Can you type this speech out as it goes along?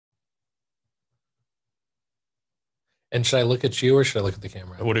And should I look at you or should I look at the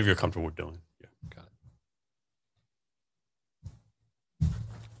camera? Whatever you're comfortable with doing. Yeah. Got it.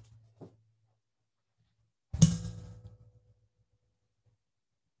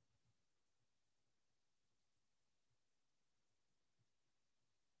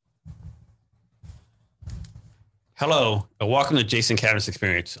 Hello, and welcome to Jason Cavness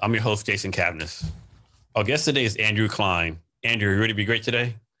Experience. I'm your host, Jason Cavness. Our guest today is Andrew Klein. Andrew, you ready to be great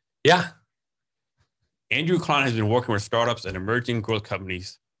today? Yeah. Andrew Klein has been working with startups and emerging growth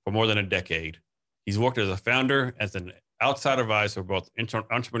companies for more than a decade. He's worked as a founder, as an outside advisor for both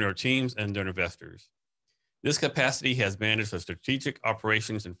entrepreneurial teams and their investors. This capacity has managed the strategic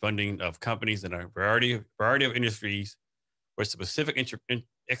operations and funding of companies in a variety of industries with specific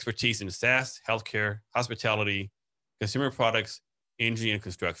expertise in SaaS, healthcare, hospitality, consumer products, energy, and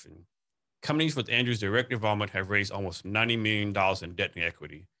construction. Companies with Andrew's direct involvement have raised almost $90 million in debt and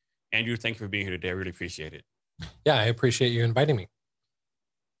equity. Andrew, thank you for being here today. I really appreciate it. Yeah, I appreciate you inviting me.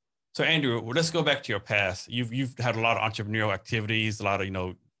 So, Andrew, let's go back to your past. You've had a lot of entrepreneurial activities, a lot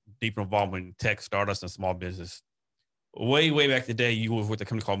of deep involvement in tech startups and small business. Way back in the day, you were with a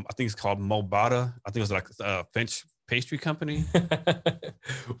company called, I think it's called Mobata. I think it was like a French pastry company.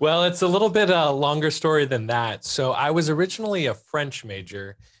 Well, it's a little bit longer story than that. So I was originally a French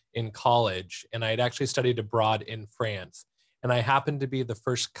major in college, and I had actually studied abroad in France. And I happened to be the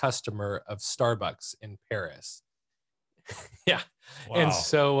first customer of Starbucks in Paris. Yeah. Wow. And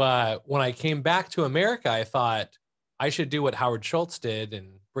so when I came back to America, I thought I should do what Howard Schultz did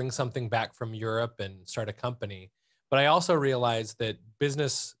and bring something back from Europe and start a company. But I also realized that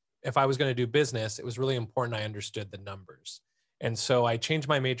business, if I was going to do business, it was really important I understood the numbers. And so I changed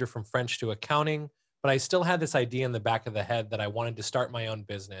my major from French to accounting, but I still had this idea in the back of the head that I wanted to start my own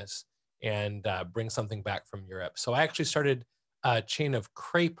business and bring something back from Europe. So I actually started a chain of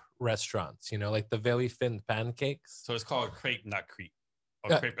crepe restaurants, like the very thin pancakes. So it's called crepe, not creep.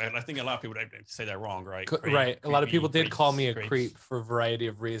 Crepe. I think a lot of people say that wrong, right? Crepe, right. A lot of people did call me a crepes. creep for a variety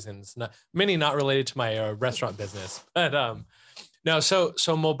of reasons. Many not related to my restaurant business, but no. So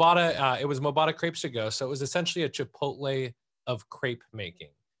Mobata, it was Mobata Crepes to Go. So it was essentially a Chipotle of crepe making,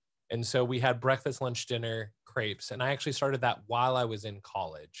 and so we had breakfast, lunch, dinner crepes, and I actually started that while I was in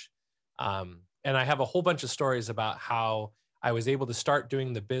college. And I have a whole bunch of stories about how I was able to start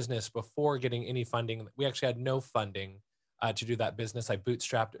doing the business before getting any funding. We actually had no funding to do that business. I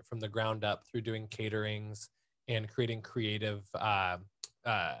bootstrapped it from the ground up through doing caterings and creating creative,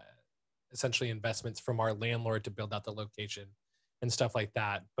 essentially investments from our landlord to build out the location and stuff like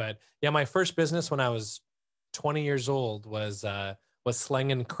that. But yeah, my first business when I was 20 years old was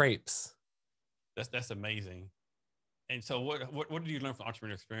slanging crepes. That's amazing. And so what did you learn from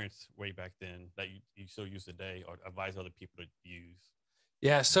entrepreneurial experience way back then that you still use today or advise other people to use?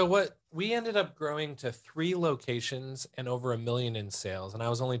 Yeah, so what we ended up growing to 3 locations and over $1 million in sales, and I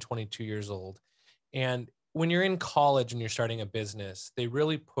was only 22 years old. And when you're in college and you're starting a business, they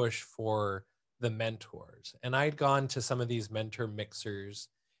really push for the mentors. And I'd gone to some of these mentor mixers,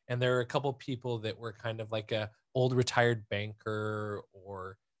 and there were a couple people that were kind of like a old retired banker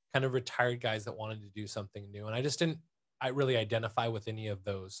or kind of retired guys that wanted to do something new. And I really identify with any of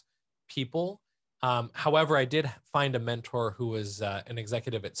those people. However, I did find a mentor who was an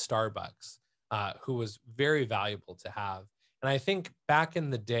executive at Starbucks, who was very valuable to have. And I think back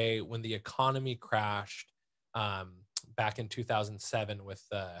in the day when the economy crashed back in 2007 with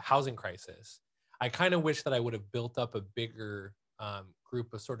the housing crisis, I kind of wish that I would have built up a bigger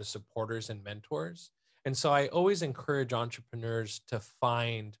group of sort of supporters and mentors. And so I always encourage entrepreneurs to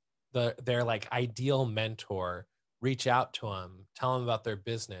find their like ideal mentor, reach out to them, tell them about their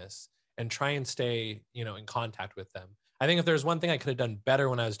business, and try and stay, in contact with them. I think if there's one thing I could have done better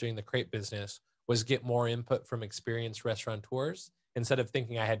when I was doing the crepe business was get more input from experienced restaurateurs instead of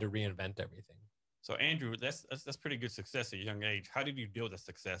thinking I had to reinvent everything. So Andrew, that's pretty good success at a young age. How did you deal with that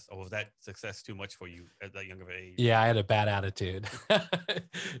success, or was that success too much for you at that young of an age? Yeah, I had a bad attitude.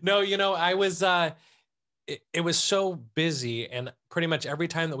 No, I was it was so busy, and pretty much every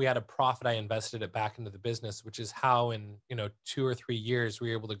time that we had a profit, I invested it back into the business, which is how in 2 or 3 years we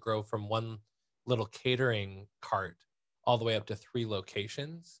were able to grow from one little catering cart all the way up to 3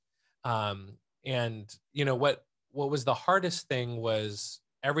 locations. And what was the hardest thing was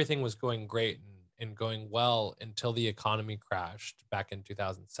everything was going great and going well until the economy crashed back in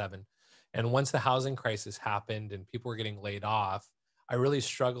 2007. And once the housing crisis happened and people were getting laid off, I really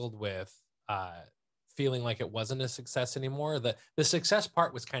struggled with feeling like it wasn't a success anymore. The success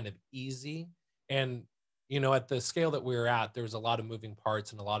part was kind of easy. And, at the scale that we were at, there was a lot of moving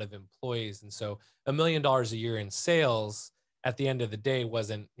parts and a lot of employees. And so $1 million a year in sales at the end of the day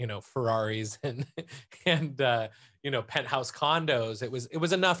wasn't, Ferraris and and penthouse condos. It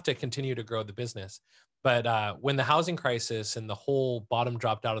was enough to continue to grow the business. But when the housing crisis and the whole bottom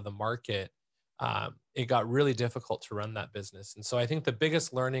dropped out of the market, it got really difficult to run that business. And so I think the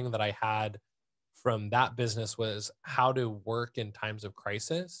biggest learning that I had from that business was how to work in times of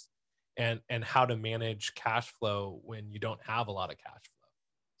crisis, and how to manage cash flow when you don't have a lot of cash flow.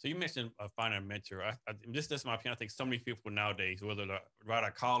 So you mentioned finding a mentor. This is my opinion. I think so many people nowadays, whether they're right out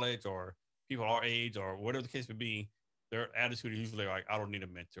of college or people our age or whatever the case may be, their attitude is usually like, I don't need a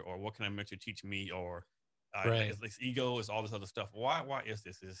mentor, or what can a mentor teach me? Or Right. it's ego, it's all this other stuff. Why is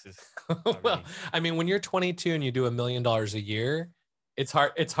this? Well, I mean, when you're 22 and you do $1 million a year, it's Yeah.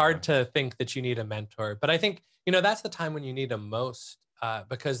 hard to think that you need a mentor. But I think, that's the time when you need them most,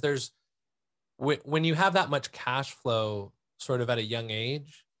 because when you have that much cash flow sort of at a young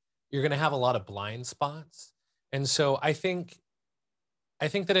age, you're going to have a lot of blind spots. And so I think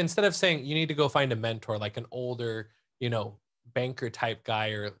that instead of saying you need to go find a mentor, like an older, banker type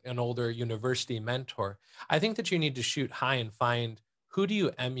guy or an older university mentor, I think that you need to shoot high and find, who do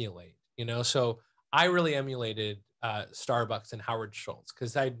you emulate? So I really emulated Starbucks and Howard Schultz,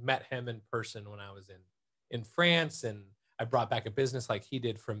 because I'd met him in person when I was in France, and I brought back a business like he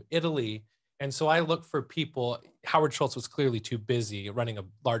did from Italy. And so I looked for people. Howard Schultz was clearly too busy running a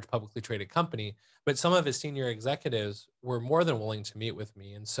large publicly traded company, but some of his senior executives were more than willing to meet with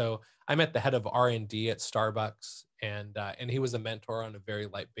me. And so I met the head of R&D at Starbucks, and he was a mentor on a very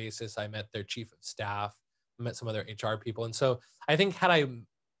light basis. I met their chief of staff, I met some other HR people. And so I think, had I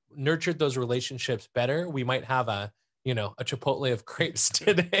nurtured those relationships better, we might have a Chipotle of grapes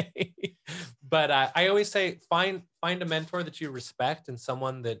today. But I always say, find a mentor that you respect and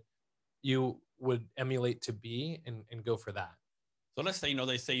someone that you would emulate to be, and go for that. So let's say,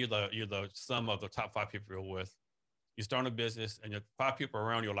 they say you're the sum of the top 5 people you're with. You start a business and your 5 people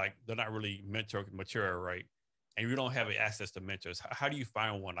around you are like, they're not really mature, right? And you don't have access to mentors. How do you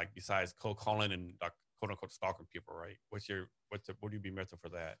find one, like, besides cold calling and like, quote unquote stalking people, right? What do you be mentor for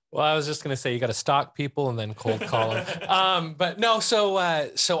that? Well, I was just going to say, you got to stalk people and then cold call them. But no, so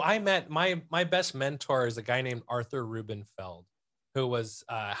I met my best mentor is a guy named Arthur Rubenfeld, who was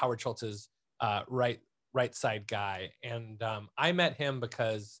Howard Schultz's right side guy, and I met him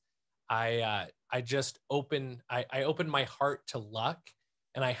because I just opened my heart to luck,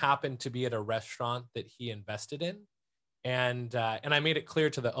 and I happened to be at a restaurant that he invested in, and I made it clear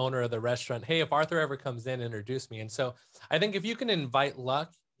to the owner of the restaurant, hey, if Arthur ever comes in, introduce me. And so I think if you can invite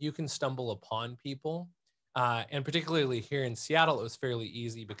luck, you can stumble upon people. And particularly here in Seattle, it was fairly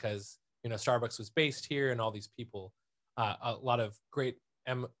easy because Starbucks was based here, and all these people, a lot of great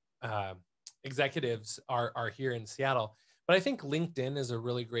uh, executives are here in Seattle. But I think LinkedIn is a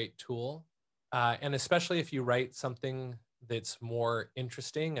really great tool, and especially if you write something that's more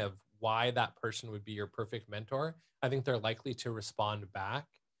interesting of why that person would be your perfect mentor, I think they're likely to respond back.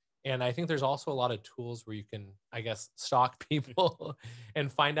 And I think there's also a lot of tools where you can, I guess, stalk people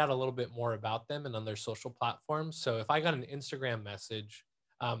and find out a little bit more about them and on their social platforms. So if I got an Instagram message,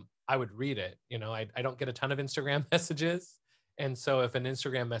 I would read it. I don't get a ton of Instagram messages. And so if an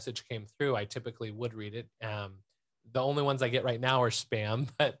Instagram message came through, I typically would read it. The only ones I get right now are spam.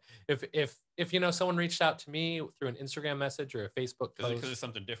 But if someone reached out to me through an Instagram message or a Facebook post, because it's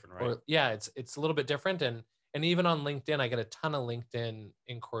something different, right? or yeah, it's a little bit different. And even on LinkedIn, I get a ton of LinkedIn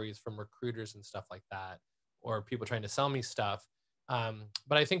inquiries from recruiters and stuff like that, or people trying to sell me stuff.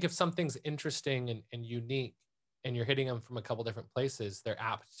 But I think if something's interesting and unique, and you're hitting them from a couple different places, they're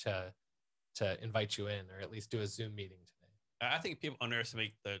apt to invite you in, or at least do a Zoom meeting today. I think people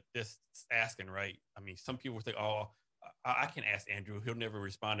underestimate this asking, right? I mean, some people think, oh, I can ask Andrew. He'll never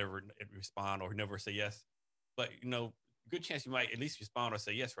respond, or he'll never say yes. But, good chance you might at least respond or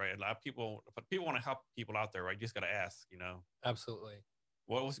say yes, right? A lot of people want to help people out there, right? You just got to ask. Absolutely.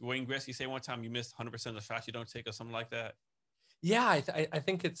 What was Wayne Gretzky say one time? You missed 100% of the shots you don't take, or something like that. Yeah, I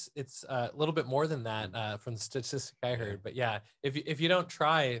think it's a little bit more than that from the statistic I heard. But yeah, if you don't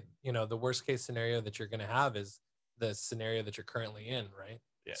try, the worst case scenario that you're going to have is the scenario that you're currently in, right?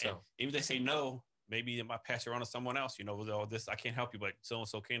 Yeah. So And even if they say no, maybe it might pass you on to someone else. Well, this I can't help you, but so and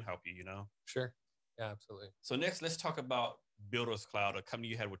so can help you. sure, yeah, absolutely. So next, let's talk about Builders Cloud, a company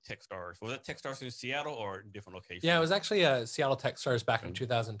you had with TechStars. Was that TechStars in Seattle or a different location? Yeah, it was actually Seattle TechStars back in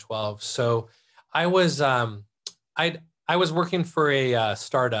 2012. So I was I was working for a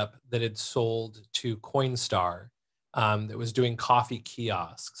startup that had sold to Coinstar, that was doing coffee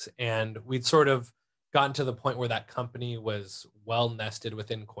kiosks, and we'd sort of gotten to the point where that company was well nested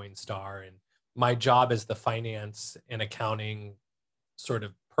within Coinstar, and my job as the finance and accounting sort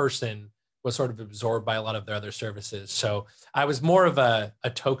of person was sort of absorbed by a lot of their other services. So I was more of a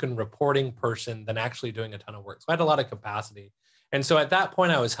token reporting person than actually doing a ton of work. So I had a lot of capacity. And so at that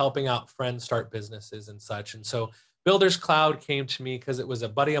point, I was helping out friends start businesses and such. And so Builders Cloud came to me because it was a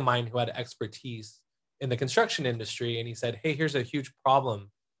buddy of mine who had expertise in the construction industry. And he said, hey, here's a huge problem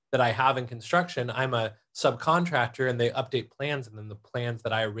that I have in construction. I'm a subcontractor and they update plans. And then the plans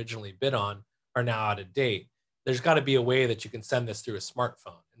that I originally bid on are now out of date. There's got to be a way that you can send this through a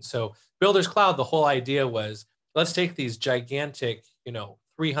smartphone. And so Builders Cloud, the whole idea was, let's take these gigantic,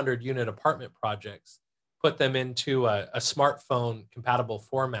 300 unit apartment projects, put them into a smartphone compatible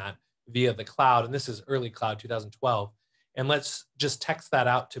format via the cloud. And this is early cloud 2012. And let's just text that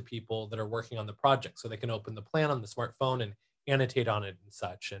out to people that are working on the project so they can open the plan on the smartphone and annotate on it and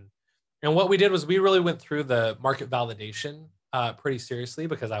such. And what we did was we really went through the market validation pretty seriously,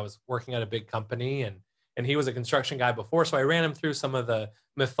 because I was working at a big company and he was a construction guy before. So I ran him through some of the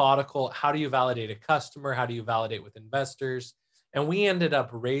methodical, how do you validate a customer? How do you validate with investors? And we ended up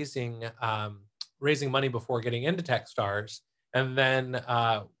raising money before getting into Techstars. And then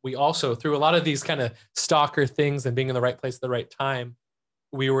we also, through a lot of these kind of stalker things and being in the right place at the right time,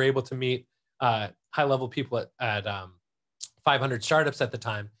 we were able to meet high-level people at 500 Startups at the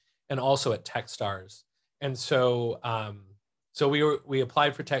time, and also at Techstars. And so we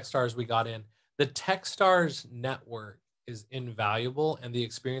applied for Techstars, we got in. The Techstars network is invaluable, and the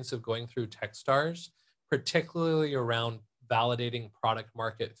experience of going through Techstars, particularly around validating product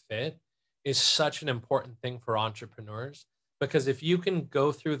market fit, is such an important thing for entrepreneurs. Because if you can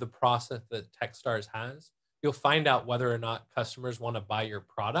go through the process that Techstars has, you'll find out whether or not customers want to buy your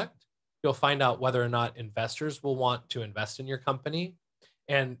product. You'll find out whether or not investors will want to invest in your company.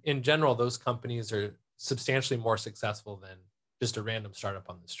 And in general, those companies are substantially more successful than just a random startup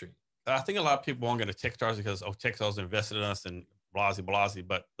on the street. I think a lot of people won't get to Techstars because, Techstars invested in us and blasey.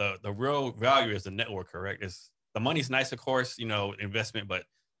 But the real value is the network, correct? It's, the money's nice, of course, investment, but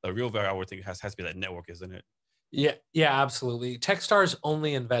the real value, I would think, has to be that network, isn't it? Yeah, absolutely. Techstars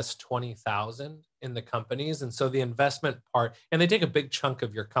only invest 20,000 in the companies, and so the investment part, and they take a big chunk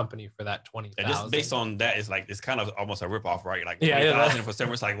of your company for that 20,000. Just based on that, it's kind of almost a ripoff, right? Like 20,000 for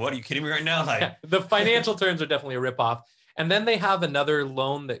someone. It's like, what, are you kidding me right now? Like, yeah, the financial terms are definitely a ripoff. And then they have another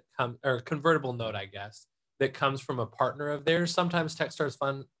loan that comes, or convertible note, I guess, that comes from a partner of theirs. Sometimes Techstars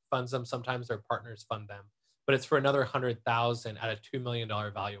funds them, sometimes their partners fund them, but it's for another 100,000 at a $2 million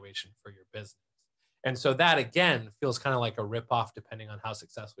valuation for your business. And so that, again, feels kind of like a ripoff depending on how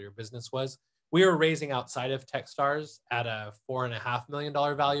successful your business was. We were raising outside of Techstars at a $4.5 million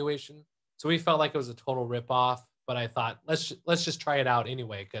valuation. So we felt like it was a total ripoff, but I thought, let's just try it out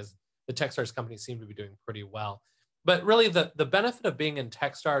anyway, because the Techstars companies seem to be doing pretty well. But really the benefit of being in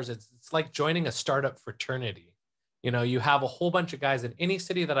Techstars, it's like joining a startup fraternity. You have a whole bunch of guys in any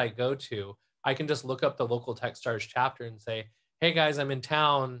city that I go to. I can just look up the local Techstars chapter and say, hey guys, I'm in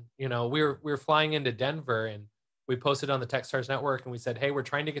town. We're flying into Denver, and we posted on the Techstars network and we said, hey, we're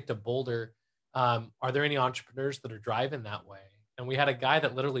trying to get to Boulder. Are there any entrepreneurs that are driving that way? And we had a guy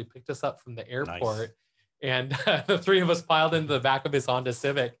that literally picked us up from the airport, and the three of us piled into the back of his Honda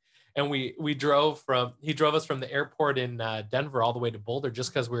Civic, and he drove us from the airport in Denver all the way to Boulder,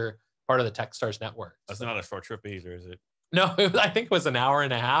 just because we're part of the Techstars network. That's not a short trip either, is it? No, I think it was an hour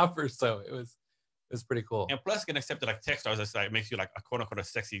and a half or so. It was pretty cool. And plus, getting accepted like Techstars, it's like, it makes you like a quote unquote a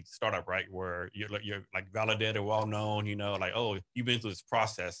sexy startup, right? Where you're like validated, well known, like, oh, you've been through this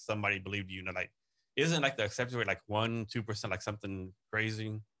process. Somebody believed you, like, isn't like the acceptance rate like 1-2%, like something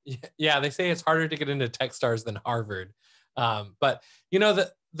crazy? Yeah, they say it's harder to get into Techstars than Harvard. But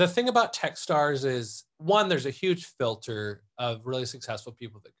the thing about Techstars is, one, there's a huge filter of really successful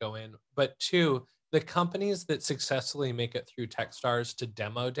people that go in, but two, the companies that successfully make it through Techstars to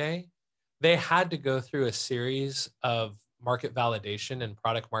demo day, they had to go through a series of market validation and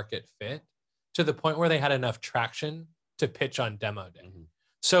product market fit to the point where they had enough traction to pitch on demo day.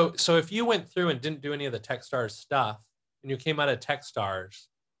 Mm-hmm. So if you went through and didn't do any of the Techstars stuff and you came out of Techstars,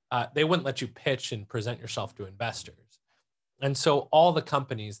 they wouldn't let you pitch and present yourself to investors. And so all the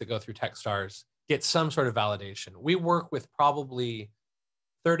companies that go through Techstars get some sort of validation. We work with probably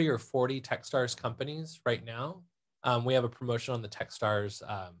 30 or 40 Techstars companies right now. We have a promotion on the Techstars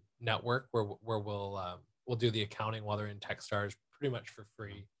network where we'll do the accounting while they're in Techstars pretty much for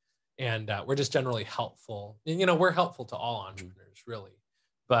free. And we're just generally helpful. And, we're helpful to all entrepreneurs, really.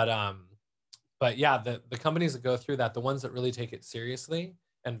 But yeah, the companies that go through that, the ones that really take it seriously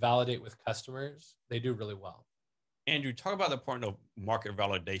and validate with customers, they do really well. Andrew, talk about the point of market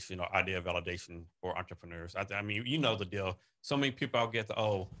validation or idea validation for entrepreneurs. I mean, the deal. So many people out get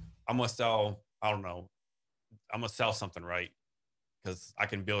I'm going to sell, I'm going to sell something, right? because I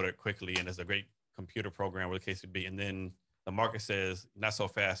can build it quickly and it's a great computer program, whatever the case would be. And then the market says, not so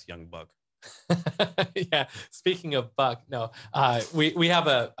fast, young buck. Yeah. Speaking of Buck, no, we have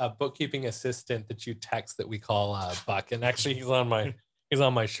a bookkeeping assistant that you text that we call Buck, and actually he's on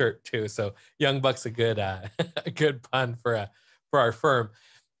my shirt too. So Young Buck's a good a good pun for our firm.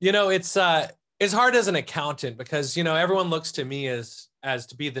 It's hard as an accountant because everyone looks to me as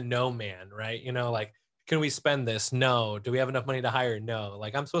to be the no man, right? Like, can we spend this? No. Do we have enough money to hire? No.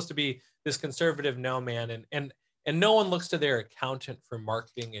 Like, I'm supposed to be this conservative no man, and no one looks to their accountant for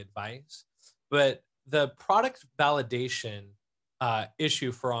marketing advice. But the product validation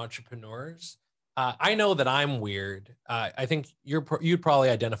issue for entrepreneurs, I know that I'm weird. I think you'd probably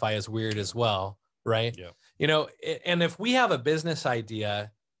identify as weird as well, right? Yeah. And if we have a business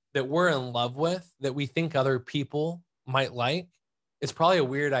idea that we're in love with, that we think other people might like, it's probably a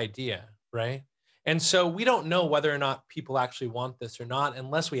weird idea, right? And so we don't know whether or not people actually want this or not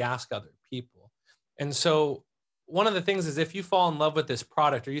unless we ask other people. And so one of the things is, if you fall in love with this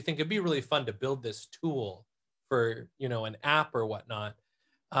product, or you think it'd be really fun to build this tool for an app or whatnot,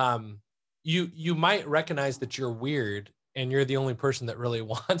 you might recognize that you're weird and you're the only person that really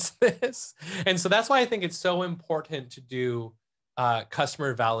wants this. And so that's why I think it's so important to do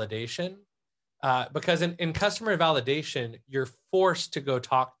customer validation, because in customer validation, you're forced to go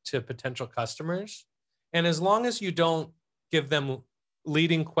talk to potential customers, and as long as you don't give them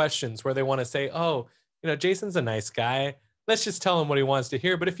leading questions where they want to say, oh, Jason's a nice guy, let's just tell him what he wants to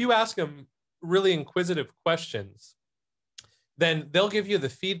hear. But if you ask him really inquisitive questions, then they'll give you the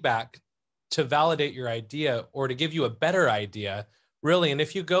feedback to validate your idea or to give you a better idea, really. And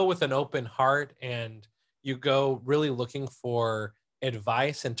if you go with an open heart and you go really looking for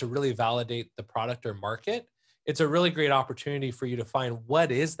advice and to really validate the product or market, it's a really great opportunity for you to find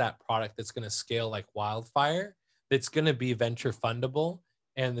what is that product that's going to scale like wildfire, that's going to be venture fundable,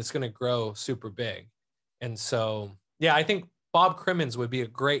 and that's going to grow super big. And so, yeah, I think Bob Crimmins would be a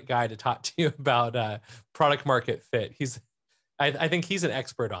great guy to talk to you about product market fit. I think he's an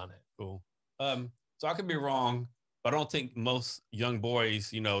expert on it. Cool. So I could be wrong, but I don't think most young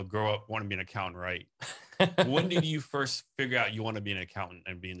boys, grow up want to be an accountant, right? When did you first figure out you want to be an accountant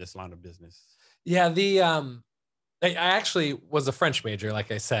and be in this line of business? Yeah, I actually was a French major,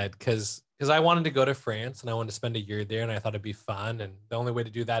 like I said, because I wanted to go to France and I wanted to spend a year there, and I thought it'd be fun. And the only way to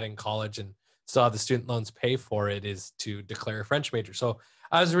do that in college and still have the student loans pay for it is to declare a French major. So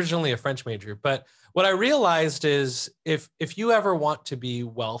I was originally a French major, but what I realized is if you ever want to be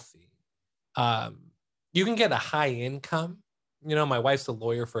wealthy, you can get a high income. My wife's a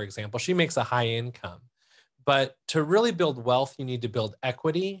lawyer, for example. She makes a high income. But to really build wealth, you need to build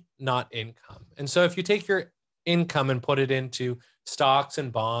equity, not income. And so if you take your income and put it into stocks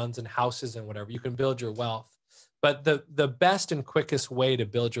and bonds and houses and whatever, you can build your wealth. But the best and quickest way to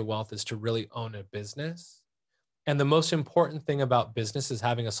build your wealth is to really own a business. And the most important thing about business is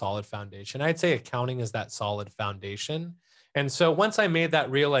having a solid foundation. I'd say accounting is that solid foundation. And so once I made that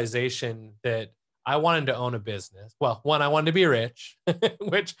realization that I wanted to own a business, well, one, I wanted to be rich,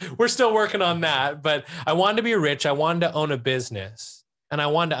 which we're still working on that, but I wanted to be rich. I wanted to own a business, and I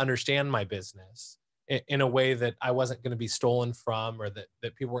wanted to understand my business in a way that I wasn't going to be stolen from, or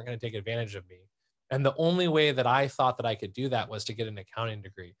that people weren't going to take advantage of me. And the only way that I thought that I could do that was to get an accounting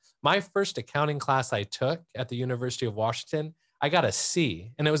degree. My first accounting class I took at the University of Washington, I got a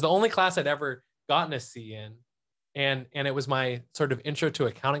C, and it was the only class I'd ever gotten a C in. And it was my sort of intro to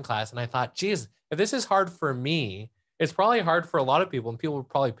accounting class. And I thought, geez, if this is hard for me, it's probably hard for a lot of people, and people would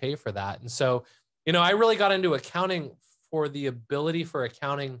probably pay for that. And so, I really got into accounting for the ability for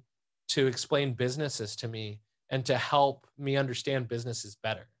accounting to explain businesses to me and to help me understand businesses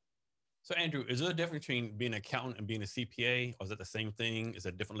better. So Andrew, is there a difference between being an accountant and being a CPA, or is it the same thing? Is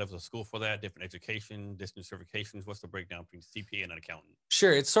there different levels of school for that, different education, different certifications? What's the breakdown between CPA and an accountant?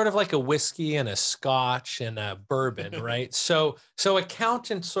 Sure. It's sort of like a whiskey and a scotch and a bourbon, right? So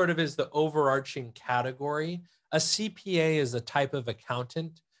accountant sort of is the overarching category. A CPA is a type of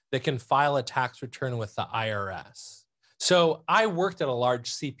accountant that can file a tax return with the IRS. So I worked at a large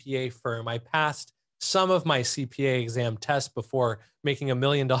CPA firm. I passed some of my CPA exam tests before making $1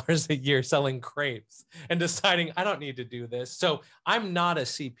 million a year selling crepes and deciding I don't need to do this. So I'm not a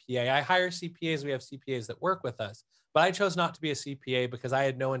CPA. I hire CPAs. We have CPAs that work with us, but I chose not to be a CPA because I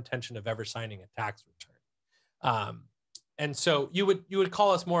had no intention of ever signing a tax return. And so you would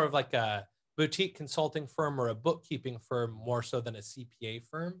call us more of like a boutique consulting firm or a bookkeeping firm more so than a CPA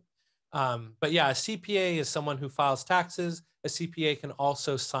firm. But yeah, a CPA is someone who files taxes. A CPA can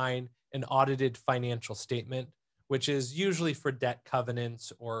also sign an audited financial statement, which is usually for debt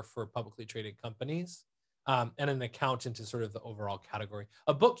covenants or for publicly traded companies. And an accountant is sort of the overall category.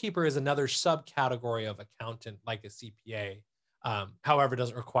 A bookkeeper is another subcategory of accountant, like a CPA. However,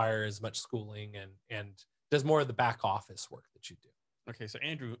 doesn't require as much schooling and does more of the back office work that you do. Okay, so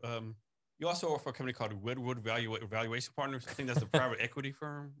Andrew, you also work for a company called Woodward Valuation Partners. I think that's a private equity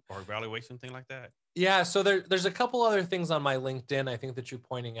firm or valuation thing like that. Yeah, so there's a couple other things on my LinkedIn I think that you're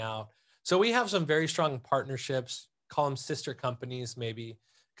pointing out. So we have some very strong partnerships, call them sister companies maybe,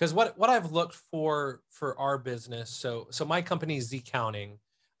 because what I've looked for our business. So my company is Zccounting.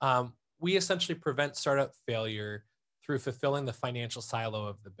 We essentially prevent startup failure through fulfilling the financial silo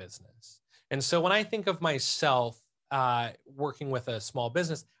of the business. And so when I think of myself working with a small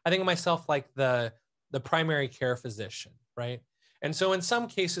business, I think of myself like the primary care physician, right? And so in some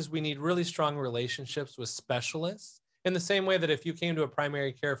cases, we need really strong relationships with specialists in the same way that if you came to a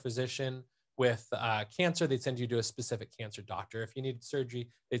primary care physician with cancer, they'd send you to a specific cancer doctor. If you needed surgery,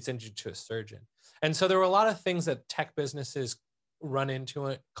 they'd send you to a surgeon. And so there were a lot of things that tech businesses run into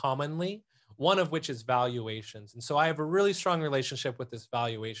it commonly, one of which is valuations. And so I have a really strong relationship with this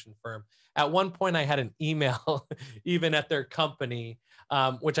valuation firm. At one point, I had an email even at their company,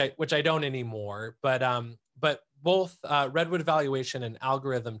 which I don't anymore. But both Redwood Valuation and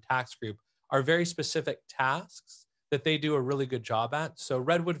Algorithm Tax Group are very specific tasks that they do a really good job at. So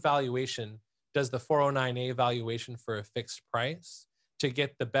Redwood Valuation does the 409A valuation for a fixed price to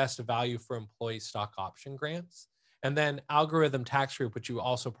get the best value for employee stock option grants. And then Algorithm Tax Group, which you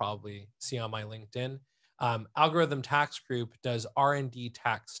also probably see on my LinkedIn, Algorithm Tax Group does R&D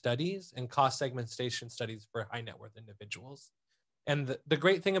tax studies and cost segmentation studies for high net worth individuals. And the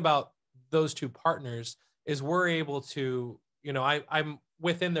great thing about those two partners is we're able to, I'm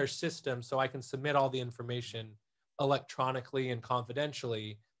within their system, so I can submit all the information electronically and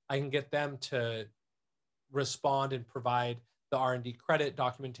confidentially. I can get them to respond and provide the R&D credit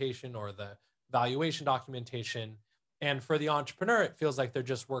documentation or the valuation documentation. And for the entrepreneur, it feels like they're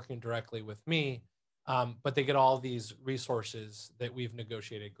just working directly with me, but they get all these resources that we've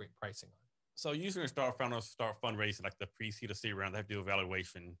negotiated great pricing on. So usually start fundraising, like the pre-seed or seed round, they have to do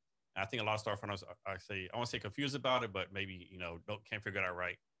evaluation. I think a lot of start founders I won't say confused about it, but maybe, can't figure it out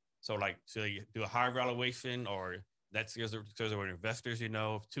right. So like, should they do a higher valuation, or that's because they're investors,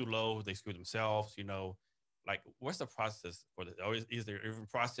 if too low, they screw themselves, like what's the process for this? Or is there even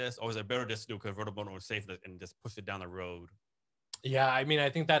process, or is it better just to do a convertible or safe and just push it down the road? Yeah, I mean, I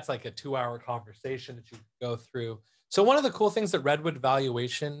think that's like a 2-hour conversation that you go through. So one of the cool things that Redwood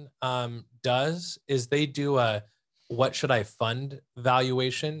Valuation does is they do a what should I fund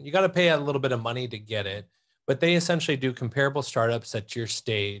valuation. You got to pay a little bit of money to get it, but they essentially do comparable startups at your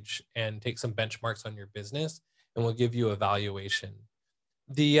stage and take some benchmarks on your business and will give you a valuation.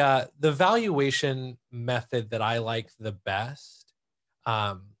 The valuation method that I like the best,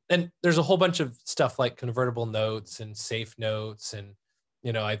 and there's a whole bunch of stuff like convertible notes and safe notes, and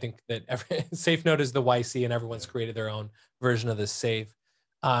I think that every safe note is the YC, and everyone's created their own version of the safe.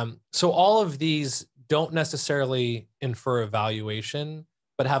 So all of these don't necessarily infer a valuation,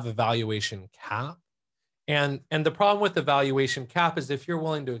 but have a valuation cap. And the problem with the valuation cap is if you're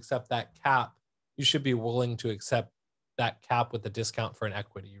willing to accept that cap, you should be willing to accept that cap with a discount for an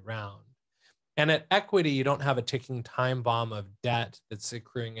equity round. And at equity, you don't have a ticking time bomb of debt that's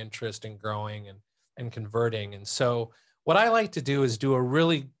accruing interest and growing and converting. And so what I like to do is do a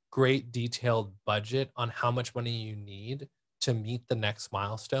really great detailed budget on how much money you need to meet the next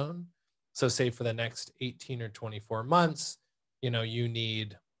milestone. So say for the next 18 or 24 months, you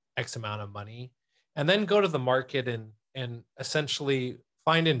need X amount of money, and then go to the market and essentially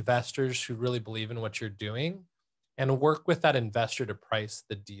find investors who really believe in what you're doing and work with that investor to price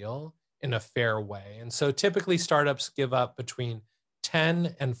the deal in a fair way. And so typically startups give up between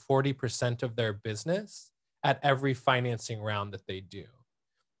 10 and 40% of their business at every financing round that they do.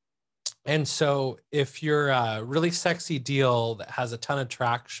 And so if you're a really sexy deal that has a ton of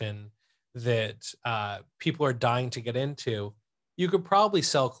traction that people are dying to get into, you could probably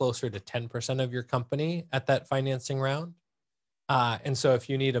sell closer to 10% of your company at that financing round. And so if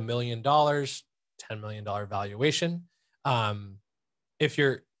you need $1 million, $10 million valuation, if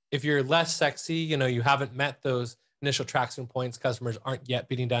you're less sexy, you haven't met those initial traction points, customers aren't yet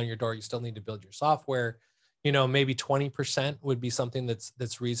beating down your door, you still need to build your software, maybe 20% would be something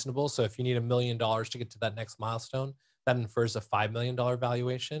that's reasonable. So if you need $1 million to get to that next milestone, that infers a $5 million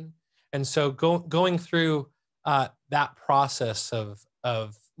valuation. And so going through that process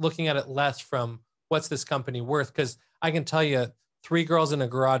of looking at it less from what's this company worth, because I can tell you 3 girls in a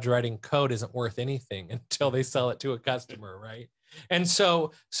garage writing code isn't worth anything until they sell it to a customer, right? And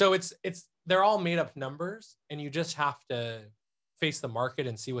so it's they're all made up numbers, and you just have to face the market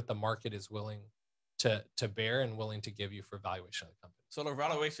and see what the market is willing to bear and willing to give you for valuation of the company. So the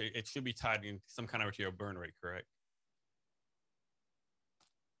valuation, it should be tied in some kind of to your burn rate, correct?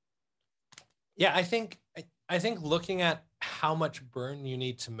 Yeah, I think looking at how much burn you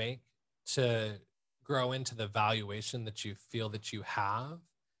need to make to grow into the valuation that you feel that you have,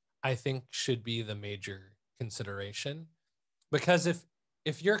 I think should be the major consideration. Because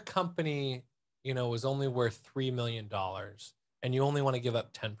if your company, was only worth $3 million and you only want to give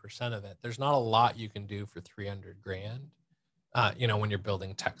up 10% of it, there's not a lot you can do for 300 grand, when you're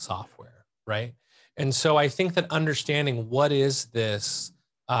building tech software, right? And so I think that understanding what is this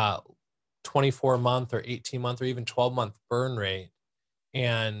 24-month or 18-month or even 12-month burn rate,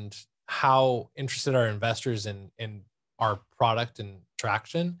 and how interested are investors in our product and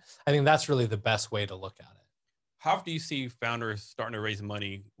traction, I think that's really the best way to look at it. How often do you see founders starting to raise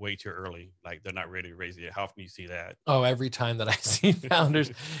money way too early? Like they're not ready to raise it yet. How often do you see that? Oh, every time that I see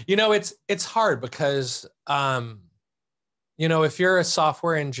founders, it's hard because, if you're a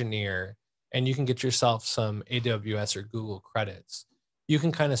software engineer and you can get yourself some AWS or Google credits, you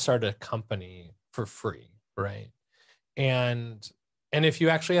can kind of start a company for free, right? And if you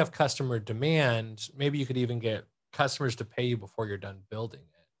actually have customer demand, maybe you could even get customers to pay you before you're done building it.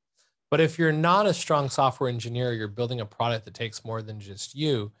 But if you're not a strong software engineer, you're building a product that takes more than just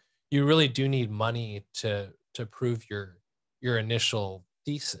you really do need money to prove your initial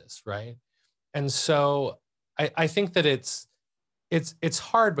thesis, right? And so I think that it's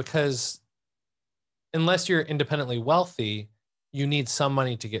hard because unless you're independently wealthy, you need some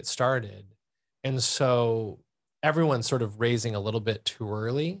money to get started. And so everyone's sort of raising a little bit too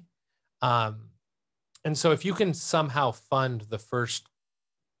early. And so if you can somehow fund the first,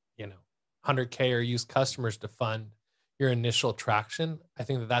 100K or use customers to fund your initial traction, I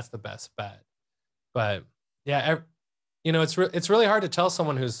think that that's the best bet. But yeah, it's really hard to tell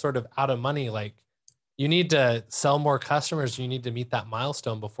someone who's sort of out of money, like you need to sell more customers. You need to meet that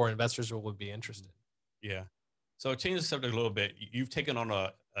milestone before investors will be interested. Yeah. So change the subject a little bit. You've taken on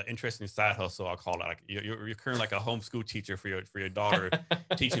a interesting side hustle, I'll call it. Like you're currently like a homeschool teacher for your daughter,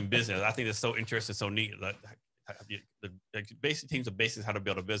 teaching business. I think it's so interesting, so neat. The basic teams of basics how to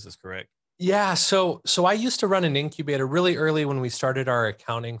build a business, correct? Yeah. So I used to run an incubator really early when we started our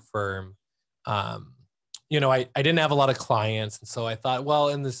accounting firm. I didn't have a lot of clients, and so I thought, well,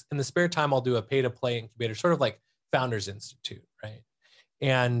 in the spare time, I'll do a pay to play incubator, sort of like Founders Institute, right?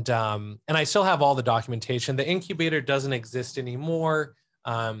 And I still have all the documentation. The incubator doesn't exist anymore.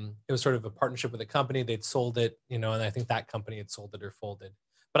 It was sort of a partnership with a company. They'd sold it, and I think that company had sold it or folded.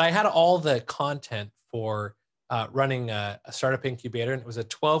 But I had all the content for running a startup incubator, and it was a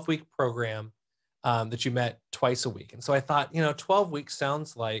 12-week program that you met twice a week. And so I thought, 12 weeks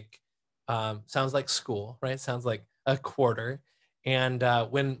sounds like school, right? Sounds like a quarter. And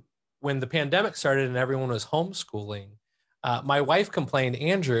when the pandemic started and everyone was homeschooling, my wife complained,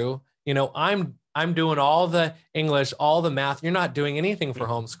 Andrew, I'm doing all the English, all the math. You're not doing anything for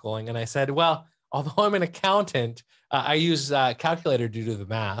homeschooling. And I said, well, although I'm an accountant, I use calculator to do the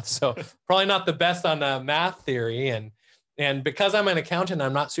math. So probably not the best on math theory. And because I'm an accountant,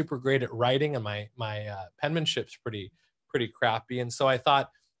 I'm not super great at writing, and my penmanship's pretty crappy. And so I thought,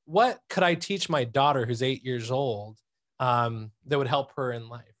 what could I teach my daughter who's 8 years old that would help her in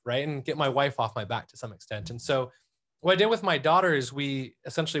life, right? And get my wife off my back to some extent. And so what I did with my daughter is we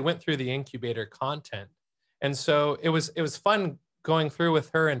essentially went through the incubator content. And so it was fun going through with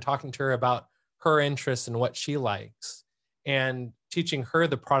her and talking to her about her interests and what she likes and teaching her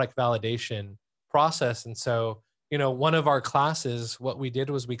the product validation process. And so, one of our classes, what we did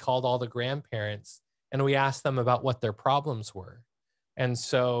was we called all the grandparents and we asked them about what their problems were. And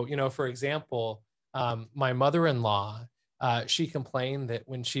so, for example, my mother-in-law, she complained that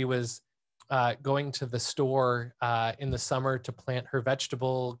when she was going to the store in the summer to plant her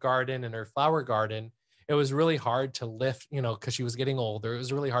vegetable garden and her flower garden, it was really hard to lift, because she was getting older. It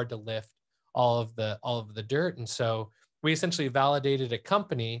was really hard to lift all of the dirt. And so we essentially validated a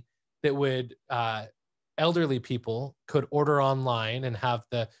company that would elderly people could order online and have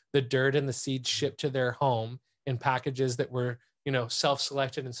the dirt and the seeds shipped to their home in packages that were,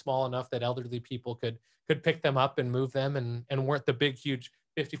 self-selected and small enough that elderly people could pick them up and move them and weren't the big, huge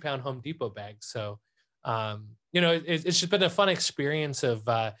 50-pound Home Depot bags. So, it's just been a fun experience of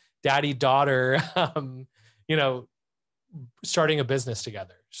daddy-daughter, starting a business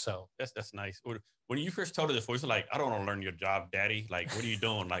together. So that's nice. When you first told her this, was it like, I don't want to learn your job, daddy? Like, what are you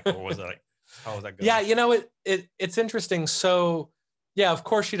doing? Like, or was it like, how was that going? Yeah, it's interesting. So yeah, of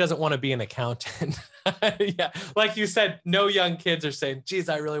course she doesn't want to be an accountant. Yeah. Like you said, no young kids are saying, geez,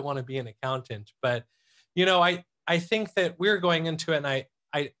 I really want to be an accountant. But, I think that we're going into it, and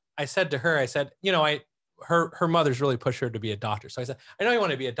I said to her, I said, her mother's really pushed her to be a doctor. So I said, I know you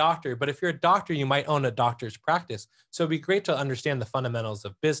want to be a doctor, but if you're a doctor, you might own a doctor's practice. So it'd be great to understand the fundamentals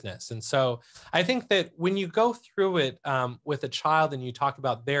of business. And so I think that when you go through it with a child and you talk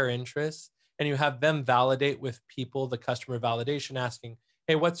about their interests and you have them validate with people, the customer validation, asking,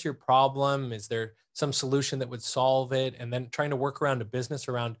 hey, what's your problem? Is there some solution that would solve it? And then trying to work around a business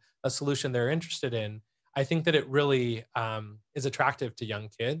around a solution they're interested in. I think that it really is attractive to young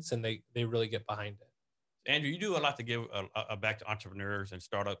kids, and they really get behind it. Andrew, you do a lot to give back to entrepreneurs and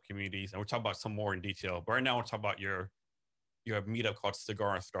startup communities, and we'll talk about some more in detail. But right now, we'll talk about your meetup called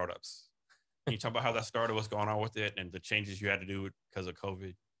Cigars and Startups. Can you talk about how that started, what's going on with it, and the changes you had to do because of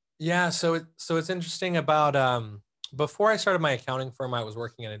COVID? Yeah, so it's interesting about before I started my accounting firm, I was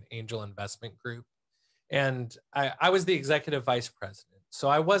working at an angel investment group, and I was the executive vice president. So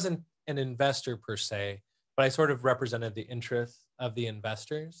I wasn't an investor per se, but I sort of represented the interests of the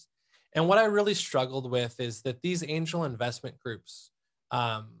investors. And what I really struggled with is that these angel investment groups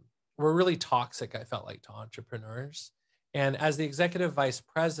were really toxic, I felt like, to entrepreneurs. And as the executive vice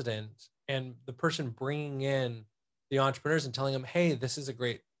president and the person bringing in the entrepreneurs and telling them, hey, this is a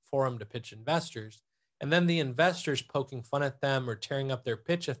great forum to pitch investors, and then the investors poking fun at them or tearing up their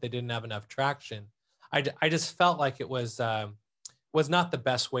pitch if they didn't have enough traction, I just felt like it was not the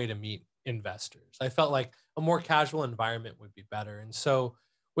best way to meet investors. I felt like a more casual environment would be better. And so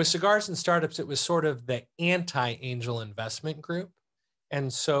with Cigars and Startups, it was sort of the anti-angel investment group.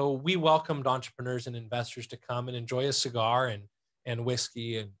 And so we welcomed entrepreneurs and investors to come and enjoy a cigar and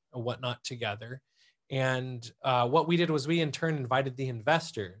whiskey and whatnot together. And what we did was we in turn invited the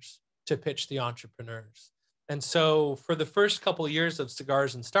investors to pitch the entrepreneurs. And so for the first couple of years of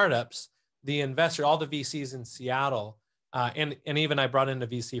Cigars and Startups, the investor, all the VCs in Seattle, and even I brought in a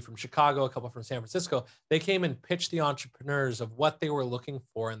VC from Chicago, a couple from San Francisco. They came and pitched the entrepreneurs of what they were looking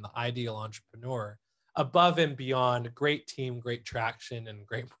for in the ideal entrepreneur, above and beyond great team, great traction, and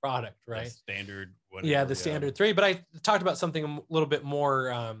great product, right? The standard, whatever. Yeah, the standard three. But I talked about something a little bit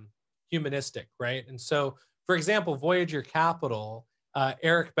more humanistic, right? And so, for example, Voyager Capital,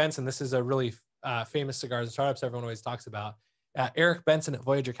 Eric Benson, this is a really famous Cigars and Startups everyone always talks about. Eric Benson at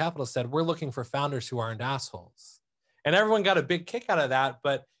Voyager Capital said, we're looking for founders who aren't assholes. And everyone got a big kick out of that.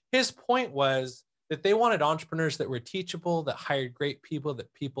 But his point was that they wanted entrepreneurs that were teachable, that hired great people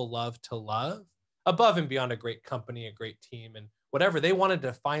that people love to love, above and beyond a great company, a great team, and whatever. They wanted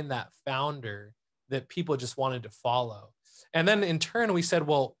to find that founder that people just wanted to follow. And then in turn, we said,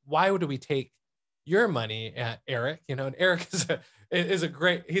 well, why would we take your money, Eric? And Eric is a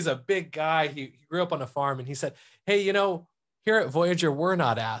great, he's a big guy. He grew up on a farm, and he said, hey, here at Voyager, we're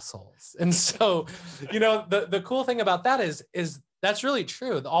not assholes. And so, the cool thing about that is that's really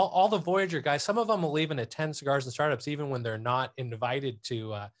true. All the Voyager guys, some of them will even attend Cigars and Startups, even when they're not invited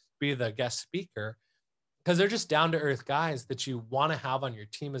to be the guest speaker, because they're just down to earth guys that you want to have on your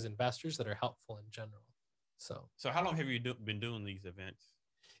team as investors that are helpful in general. So how long have you been doing these events?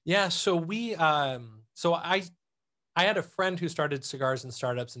 Yeah, so I had a friend who started Cigars and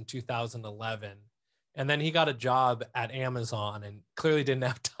Startups in 2011. And then he got a job at Amazon and clearly didn't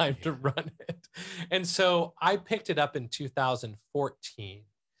have time to run it. And so I picked it up in 2014.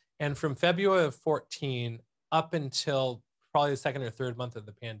 And from February of 14 up until probably the second or third month of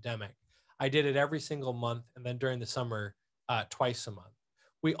the pandemic, I did it every single month. And then during the summer, twice a month.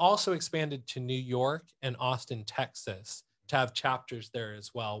 We also expanded to New York and Austin, Texas, to have chapters there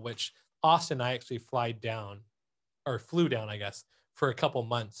as well, which Austin, I actually flew down, I guess, for a couple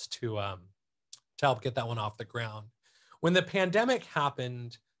months to help get that one off the ground. When the pandemic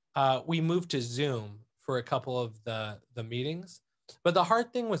happened, we moved to Zoom for a couple of the meetings. But the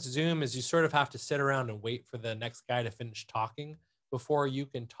hard thing with Zoom is you sort of have to sit around and wait for the next guy to finish talking before you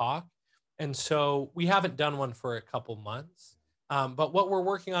can talk. And so we haven't done one for a couple months. But what we're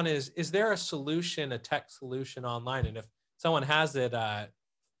working on is there a solution, a tech solution online? And if someone has it,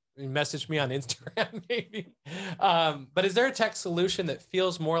 message me on Instagram maybe. But is there a tech solution that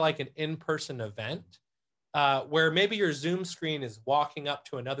feels more like an in-person event where maybe your Zoom screen is walking up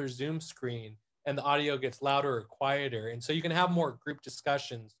to another Zoom screen and the audio gets louder or quieter? And so you can have more group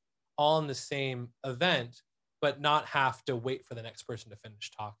discussions all in the same event, but not have to wait for the next person to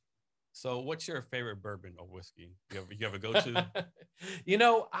finish talking. So what's your favorite bourbon or whiskey? You have a go-to?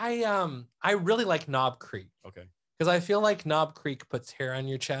 I really like Knob Creek. Okay. Because I feel like Knob Creek puts hair on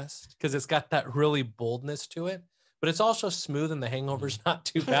your chest because it's got that really boldness to it, but it's also smooth and the hangover's not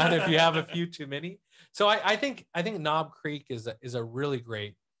too bad if you have a few too many. So I think Knob Creek is a really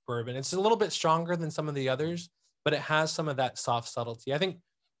great bourbon. It's a little bit stronger than some of the others, but it has some of that soft subtlety. I think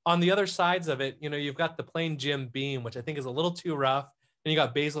on the other sides of it, you've got the plain Jim Beam, which I think is a little too rough, and you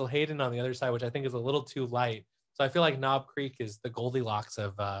got Basil Hayden on the other side, which I think is a little too light. So I feel like Knob Creek is the Goldilocks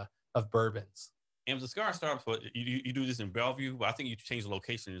of bourbons. And the Cigar and Startups, but you do this in Bellevue, but I think you change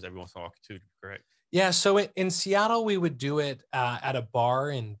locations every once in a while too, correct? Yeah, so in Seattle, we would do it at a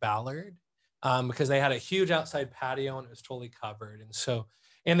bar in Ballard because they had a huge outside patio and it was totally covered. And so,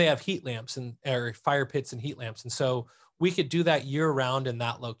 and they have heat lamps and or fire pits and heat lamps. And so we could do that year round in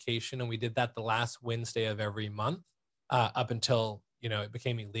that location. And we did that the last Wednesday of every month up until, you know, it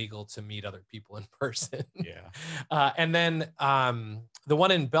became illegal to meet other people in person. Yeah. And then the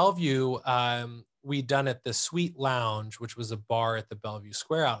one in Bellevue, we done at the Sweet Lounge, which was a bar at the Bellevue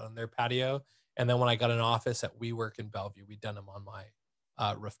Square out on their patio. And then when I got an office at WeWork in Bellevue, we'd done them on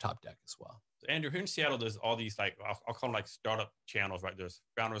my rooftop deck as well. So Andrew, here in Seattle, there's all these like I'll call them like startup channels, right? There's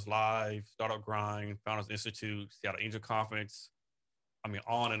Founders Live, Startup Grind, Founders Institute, Seattle Angel Conference. I mean,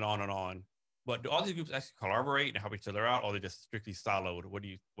 on and on and on. But do all these groups actually collaborate and help each other out, or are they just strictly siloed? What's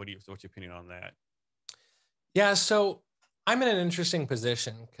your opinion on that? Yeah, so I'm in an interesting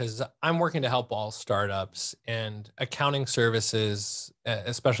position because I'm working to help all startups and accounting services,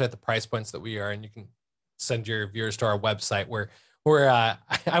 especially at the price points that we are. And you can send your viewers to our website where we're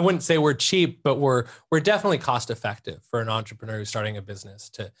I wouldn't say we're cheap, but we're definitely cost effective for an entrepreneur who's starting a business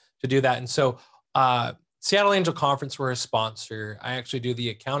to do that. And so Seattle Angel Conference, we're a sponsor. I actually do the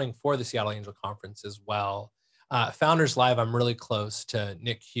accounting for the Seattle Angel Conference as well. Founders Live, I'm really close to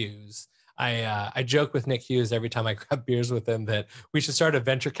Nick Hughes. I joke with Nick Hughes every time I grab beers with him that we should start a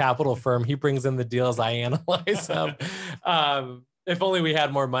venture capital firm. He brings in the deals, I analyze them. If only we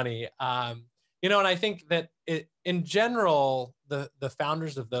had more money. You know, and I think that in general, the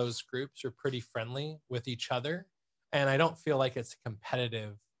founders of those groups are pretty friendly with each other. And I don't feel like it's a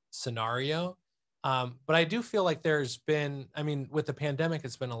competitive scenario. But I do feel like there's been, I mean, with the pandemic,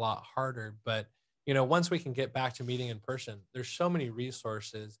 it's been a lot harder. But, you know, once we can get back to meeting in person, there's so many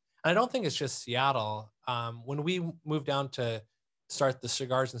resources. And I don't think it's just Seattle. When we moved down to start the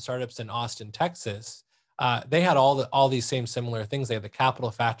Cigars and Startups in Austin, Texas, they had all these same similar things. They had the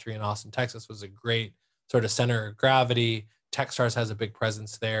Capital Factory in Austin, Texas, was a great sort of center of gravity. Techstars has a big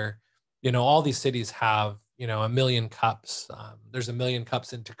presence there. You know, all these cities have, you know, 1 million cups. There's 1 million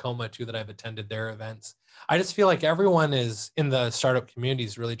cups in Tacoma too that I've attended their events. I just feel like everyone is in the startup community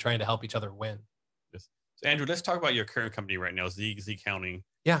is really trying to help each other win. Yes. So Andrew, let's talk about your current company right now, Zccounting.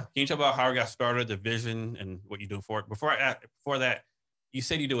 Yeah. Can you talk about how it got started, the vision, and what you're doing for it? Before that, you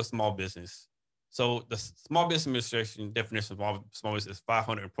said you do a small business. So the Small Business Administration definition of small business is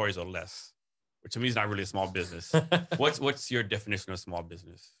 500 employees or less, which to me is not really a small business. What's your definition of small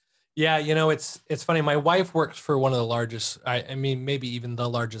business? Yeah, you know, it's funny. My wife works for one of the largest, I mean, maybe even the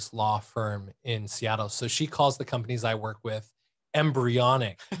largest law firm in Seattle. So she calls the companies I work with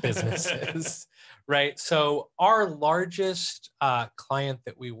embryonic businesses, right? So our largest client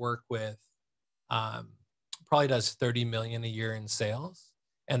that we work with probably does 30 million a year in sales.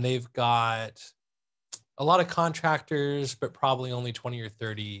 And they've got a lot of contractors, but probably only 20 or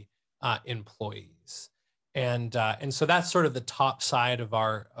 30 employees. And so that's sort of the top side of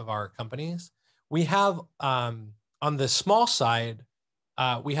our companies. We have on the small side,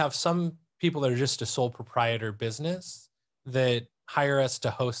 we have some people that are just a sole proprietor business that hire us to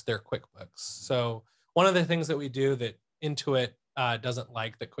host their QuickBooks. So one of the things that we do that Intuit doesn't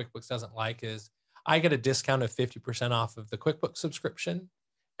like, that QuickBooks doesn't like, is I get a discount of 50% off of the QuickBooks subscription.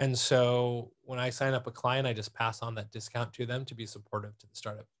 And so when I sign up a client, I just pass on that discount to them to be supportive to the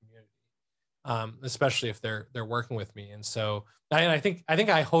startup community. Especially if they're working with me. And so I think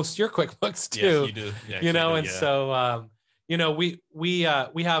I host your QuickBooks too. Yes, you do. Yeah, you know, do, and yeah. so you know, we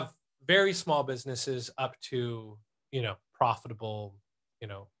have very small businesses up to, you know, profitable, you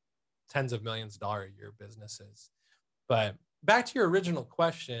know, tens of millions of dollars a year businesses. But back to your original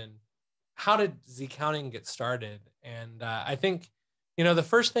question, how did Zccounting get started? And I think, you know, the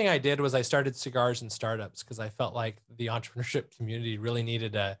first thing I did was I started Cigars and Startups because I felt like the entrepreneurship community really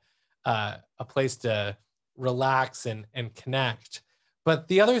needed a place to relax and connect. But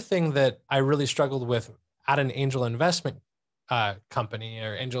the other thing that I really struggled with at an angel investment company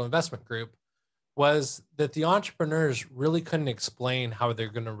or angel investment group was that the entrepreneurs really couldn't explain how they're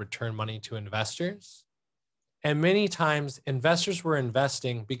going to return money to investors. And many times investors were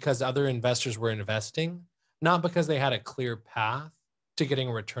investing because other investors were investing, not because they had a clear path to getting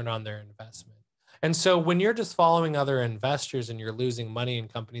a return on their investment. And so when you're just following other investors and you're losing money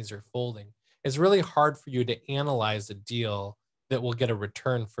and companies are folding, it's really hard for you to analyze a deal that will get a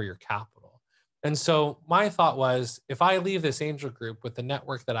return for your capital. And so my thought was, if I leave this angel group with the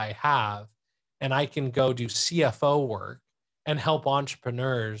network that I have, and I can go do CFO work and help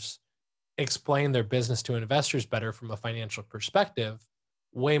entrepreneurs explain their business to investors better from a financial perspective,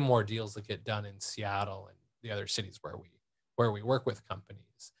 way more deals that get done in Seattle and the other cities where we work with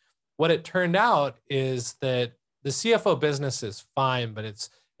companies. What it turned out is that the CFO business is fine, but it's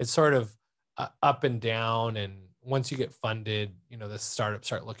sort of up and down. And once you get funded, the startups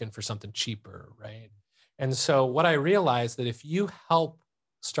start looking for something cheaper, right? And so what I realized that if you help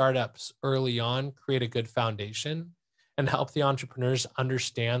startups early on create a good foundation and help the entrepreneurs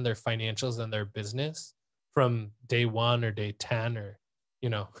understand their financials and their business from day 1 or day 10 or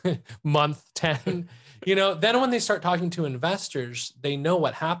month 10, then when they start talking to investors, they know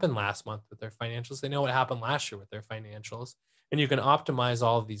what happened last month with their financials. They know what happened last year with their financials. And you can optimize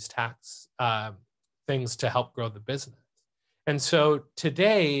all of these tax things to help grow the business. And so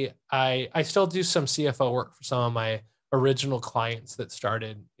today, I still do some CFO work for some of my original clients that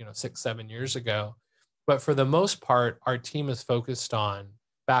started 6-7 years ago. But for the most part, our team is focused on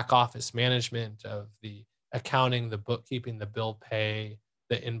back office management of the accounting, the bookkeeping, the bill pay,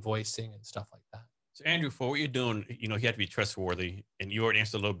 the invoicing, and stuff like that. So Andrew, for what you're doing, you have to be trustworthy, and you already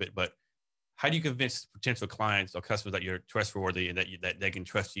answered a little bit, but how do you convince potential clients or customers that you're trustworthy and that they can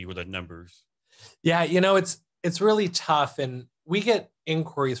trust you with the numbers? Yeah, it's really tough. And we get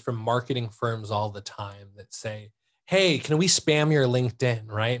inquiries from marketing firms all the time that say, hey, can we spam your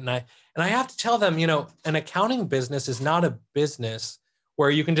LinkedIn, right? And I have to tell them, an accounting business is not a business where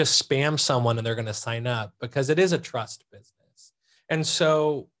you can just spam someone and they're going to sign up, because it is a trust business. And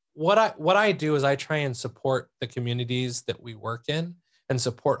so what I do is I try and support the communities that we work in and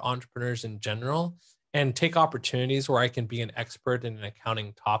support entrepreneurs in general, and take opportunities where I can be an expert in an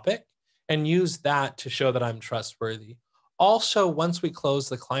accounting topic and use that to show that I'm trustworthy. Also, once we close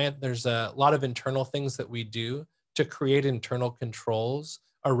the client, there's a lot of internal things that we do to create internal controls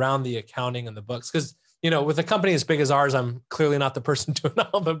around the accounting and the books. Because, with a company as big as ours, I'm clearly not the person doing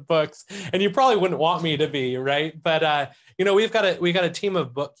all the books, and you probably wouldn't want me to be, right? But, we've got a team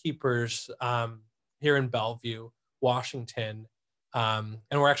of bookkeepers here in Bellevue, Washington. And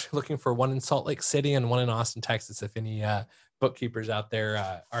we're actually looking for one in Salt Lake City and one in Austin, Texas, if any bookkeepers out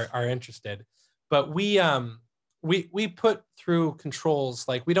there are interested. But we put through controls,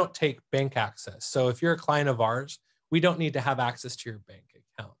 like we don't take bank access. So if you're a client of ours, we don't need to have access to your bank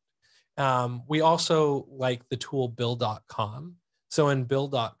account. We also like the tool bill.com. So in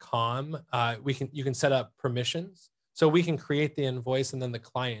bill.com, you can set up permissions. So we can create the invoice, and then the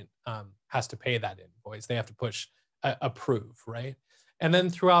client has to pay that invoice. They have to push approve, right? And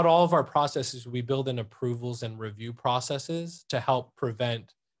then throughout all of our processes, we build in approvals and review processes to help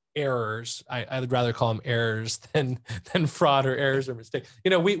prevent errors. I'd rather call them errors than fraud or errors or mistakes.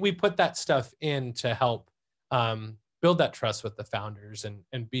 We put that stuff in to help build that trust with the founders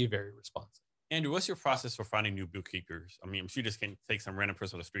and be very responsive. Andrew, what's your process for finding new bookkeepers? I mean, I'm sure you just can't take some random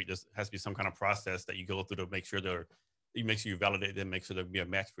person on the street. There has to be some kind of process that you go through to make sure you validate them, make sure there'll be a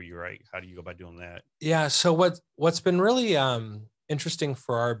match for you, right? How do you go about doing that? Yeah. So what's been really interesting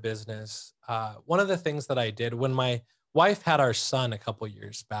for our business, one of the things that I did when my wife had our son a couple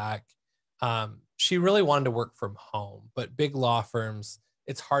years back, she really wanted to work from home, but big law firms,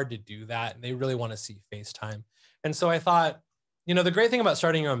 it's hard to do that, and they really want to see FaceTime. And so I thought, the great thing about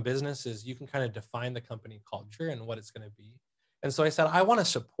starting your own business is you can kind of define the company culture and what it's going to be. And so I said, I want to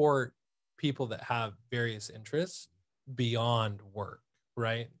support people that have various interests beyond work,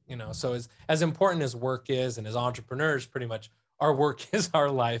 right? So as important as work is, and as entrepreneurs, pretty much our work is our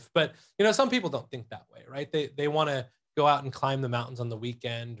life. But, some people don't think that way, right? They want to go out and climb the mountains on the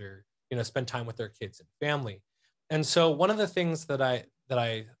weekend, or, spend time with their kids and family. And so one of the things that I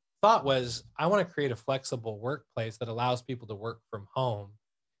thought was, I want to create a flexible workplace that allows people to work from home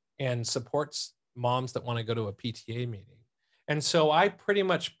and supports moms that want to go to a PTA meeting. And so I pretty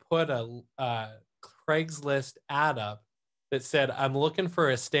much put a Craigslist ad up that said, I'm looking for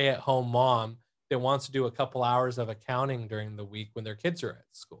a stay-at-home mom that wants to do a couple hours of accounting during the week when their kids are at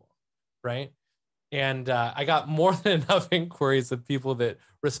school, right? And I got more than enough inquiries of people that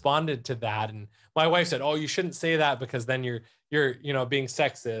responded to that. And my wife said, "Oh, you shouldn't say that, because then you're being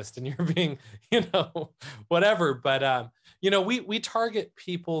sexist and you're being whatever." But we target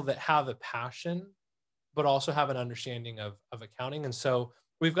people that have a passion, but also have an understanding of accounting. And so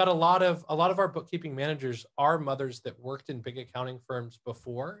we've got a lot of our bookkeeping managers are mothers that worked in big accounting firms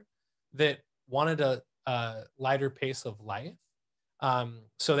before, that wanted a lighter pace of life.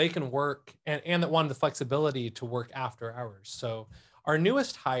 So they can work, and that wanted the flexibility to work after hours. So our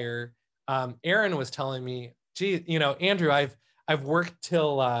newest hire, Aaron, was telling me, "Gee, Andrew, I've worked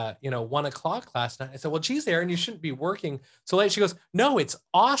till 1:00 last night." I said, "Well, geez, Aaron, you shouldn't be working so late." She goes, "No, it's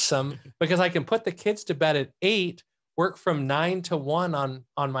awesome, because I can put the kids to bed at 8, work from 9 to 1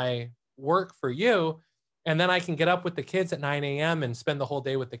 on my work for you, And then I can get up with the kids at 9 a.m. and spend the whole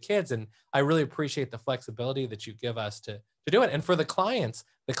day with the kids. And I really appreciate the flexibility that you give us to do it. And for the clients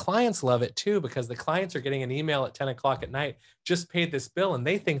love it too, because the clients are getting an email at 10 o'clock at night, just paid this bill. And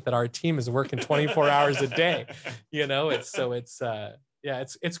they think that our team is working 24 hours a day. You know, it's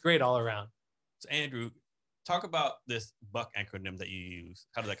great all around. So Andrew, talk about this BUCK acronym that you use.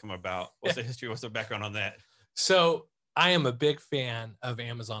 How did that come about? What's the history? What's the background on that? So I am a big fan of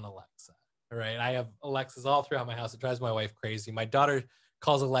Amazon Alexa. Right. I have Alexas all throughout my house. It drives my wife crazy. My daughter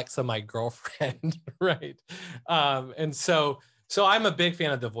calls Alexa my girlfriend. Right. And so I'm a big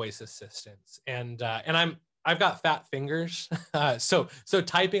fan of the voice assistants, and I've got fat fingers. So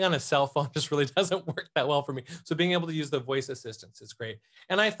typing on a cell phone just really doesn't work that well for me. So being able to use the voice assistants is great.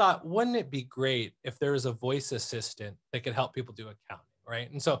 And I thought, wouldn't it be great if there was a voice assistant that could help people do accounting? Right.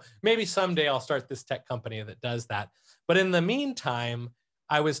 And so maybe someday I'll start this tech company that does that. But in the meantime,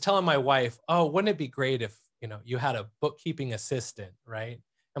 I was telling my wife, oh, wouldn't it be great if, you had a bookkeeping assistant, right?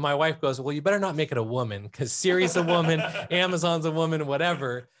 And my wife goes, well, you better not make it a woman, because Siri's a woman, Amazon's a woman,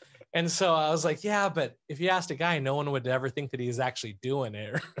 whatever. And so I was like, yeah, but if you asked a guy, no one would ever think that he's actually doing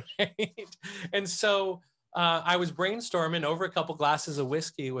it, right? And so I was brainstorming over a couple glasses of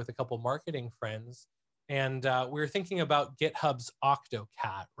whiskey with a couple marketing friends. And we were thinking about GitHub's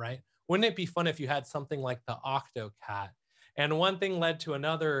Octocat, right? Wouldn't it be fun if you had something like the Octocat? And one thing led to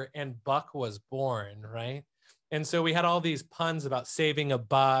another, and Buck was born, right? And so we had all these puns about saving a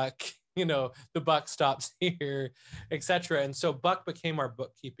buck, the buck stops here, etc. And so Buck became our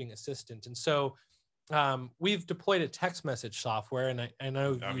bookkeeping assistant. And so we've deployed a text message software, and I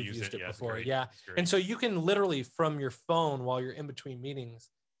know you've used it before. Yeah. And so you can literally, from your phone while you're in between meetings,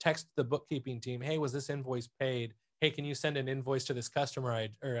 text the bookkeeping team, hey, was this invoice paid? Hey, can you send an invoice to this customer?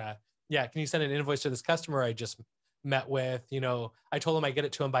 Can you send an invoice to this customer I just met with? I told them I get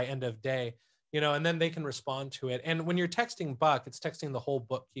it to them by end of day, and then they can respond to it. And when you're texting Buck, it's texting the whole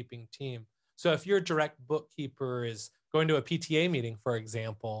bookkeeping team. So if your direct bookkeeper is going to a PTA meeting, for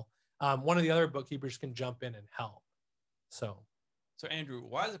example, one of the other bookkeepers can jump in and help. So Andrew,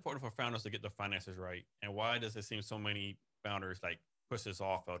 why is it important for founders to get the finances right? And why does it seem so many founders push this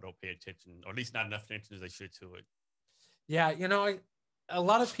off or don't pay attention, or at least not enough attention as they should to it? Yeah. A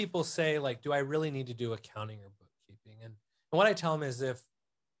lot of people say, do I really need to do accounting or bookkeeping? And what I tell them is,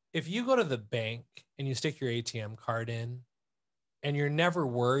 if you go to the bank and you stick your ATM card in and you're never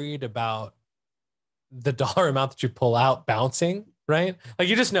worried about the dollar amount that you pull out bouncing, right?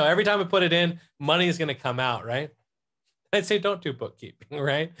 You just know every time I put it in, money is going to come out, right? I'd say don't do bookkeeping,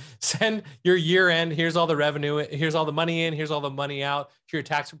 right? Send your year end. Here's all the revenue. Here's all the money in. Here's all the money out to your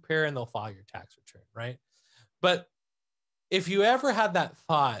tax preparer, and they'll file your tax return, right? But if you ever had that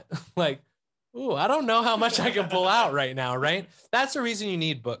thought, ooh, I don't know how much I can pull out right now, right? That's the reason you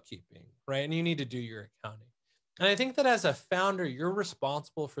need bookkeeping, right? And you need to do your accounting. And I think that as a founder, you're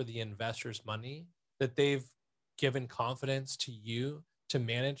responsible for the investors' money that they've given confidence to you to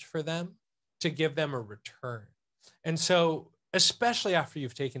manage for them, to give them a return. And so, especially after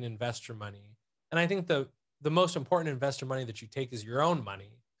you've taken investor money, and I think the most important investor money that you take is your own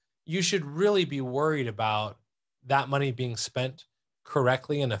money, you should really be worried about that money being spent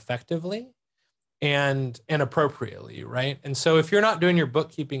correctly and effectively and appropriately, right? And so if you're not doing your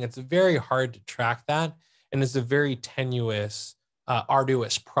bookkeeping, it's very hard to track that. And it's a very tenuous,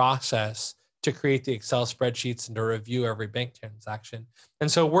 arduous process to create the Excel spreadsheets and to review every bank transaction.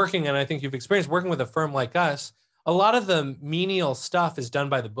 And so and I think you've experienced working with a firm like us, a lot of the menial stuff is done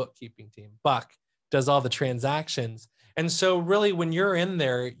by the bookkeeping team. Buck does all the transactions. And so really when you're in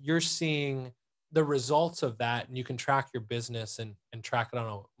there, you're seeing the results of that, and you can track your business and track it on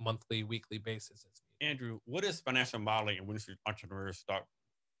a monthly, weekly basis. Andrew, what is financial modeling, and when should entrepreneurs start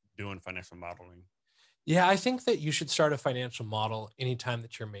doing financial modeling? Yeah, I think that you should start a financial model anytime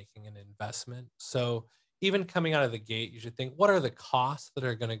that you're making an investment. So even coming out of the gate, you should think, what are the costs that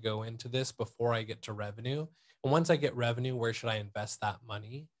are going to go into this before I get to revenue? And once I get revenue, where should I invest that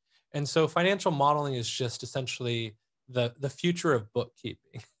money? And so financial modeling is just essentially the future of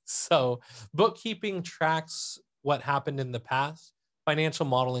bookkeeping. So bookkeeping tracks what happened in the past. Financial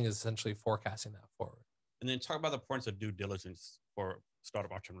modeling is essentially forecasting that forward. And then talk about the importance of due diligence for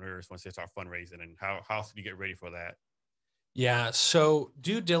startup entrepreneurs once they start fundraising, and how should you get ready for that? Yeah, so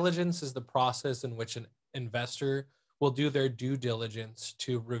due diligence is the process in which an investor will do their due diligence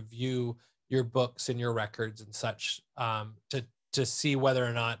to review your books and your records and such, to see whether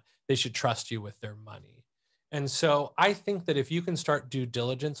or not they should trust you with their money. And so I think that if you can start due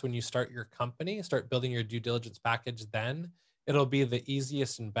diligence when you start your company, start building your due diligence package, then it'll be the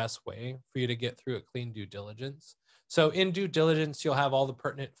easiest and best way for you to get through a clean due diligence. So in due diligence, you'll have all the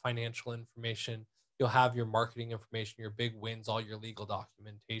pertinent financial information. You'll have your marketing information, your big wins, all your legal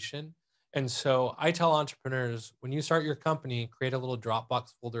documentation. And so I tell entrepreneurs, when you start your company, create a little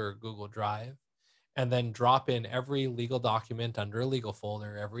Dropbox folder or Google Drive, and then drop in every legal document under a legal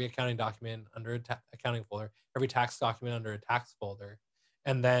folder, every accounting document under a accounting folder, every tax document under a tax folder.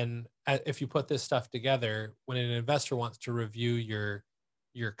 And then if you put this stuff together, when an investor wants to review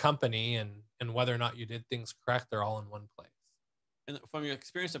your company and whether or not you did things correct, they're all in one place. And from your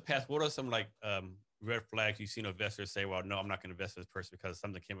experience in the past, what are some like red flags you've seen investors say, well, no, I'm not going to invest in this person because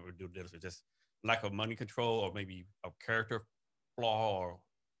something came up with due diligence, just lack of money control or maybe a character flaw? Or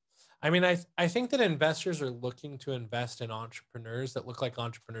I mean, I think that investors are looking to invest in entrepreneurs that look like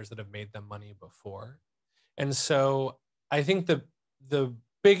entrepreneurs that have made them money before. And so I think the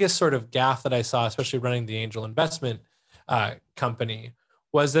biggest sort of gaffe that I saw, especially running the angel investment company,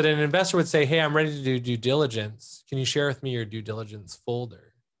 was that an investor would say, hey, I'm ready to do due diligence. Can you share with me your due diligence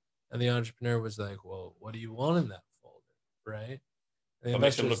folder? And the entrepreneur was like, well, what do you want in that folder? Right. And the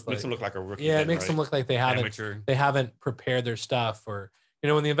makes them look like a rookie. Yeah, then, it makes right? them look like they haven't prepared their stuff. Or,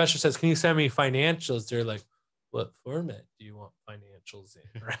 when the investor says, can you send me financials? They're like, what format do you want financials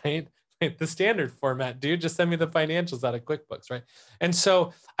in? Right. The standard format, dude, just send me the financials out of QuickBooks, right? And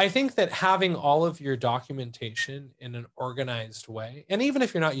so I think that having all of your documentation in an organized way, and even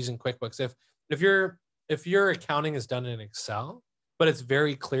if you're not using QuickBooks, if your accounting is done in Excel, but it's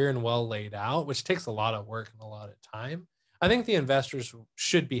very clear and well laid out, which takes a lot of work and a lot of time, I think the investors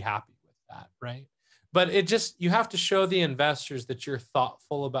should be happy with that, right? But you have to show the investors that you're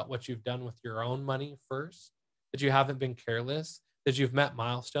thoughtful about what you've done with your own money first, that you haven't been careless, that you've met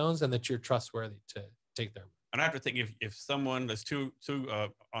milestones, and that you're trustworthy to take their money. And I have to think if someone, there's two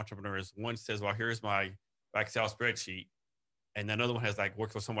entrepreneurs, one says, well, here's my Excel spreadsheet, and another one has like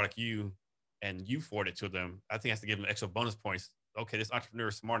worked for someone like you and you forward it to them, I think it has to give them extra bonus points. Okay, this entrepreneur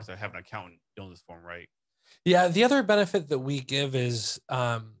is smart enough to have an accountant doing this for him, right? Yeah, the other benefit that we give is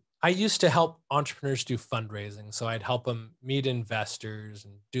I used to help entrepreneurs do fundraising. So I'd help them meet investors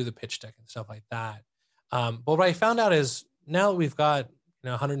and do the pitch deck and stuff like that. But what I found out is now that we've got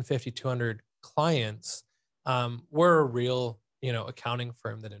 150, 200 clients, we're a real accounting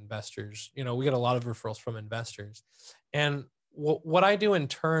firm that investors, we get a lot of referrals from investors. And what I do in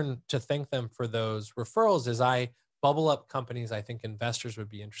turn to thank them for those referrals is I bubble up companies I think investors would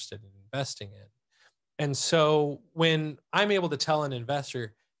be interested in investing in. And so when I'm able to tell an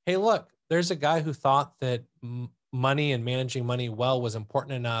investor, hey, look, there's a guy who thought that money and managing money well was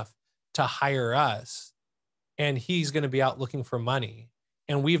important enough to hire us, and he's going to be out looking for money,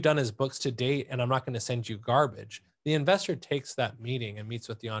 and we've done his books to date, and I'm not going to send you garbage. The investor takes that meeting and meets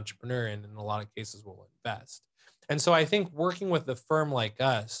with the entrepreneur, and in a lot of cases will invest. And so I think working with a firm like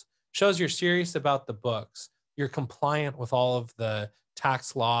us shows you're serious about the books, you're compliant with all of the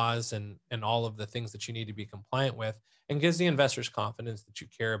tax laws and all of the things that you need to be compliant with, and gives the investors confidence that you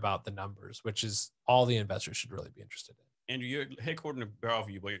care about the numbers, which is all the investors should really be interested in. Andrew, you're headquartered in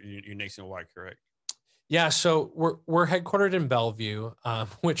Bellevue, but you're nationwide, correct? Yeah, so we're headquartered in Bellevue,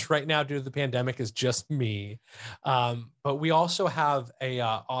 which right now due to the pandemic is just me. But we also have a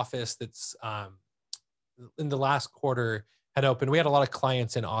office that's in the last quarter had opened. We had a lot of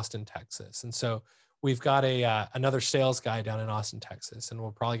clients in Austin, Texas, and so we've got another sales guy down in Austin, Texas, and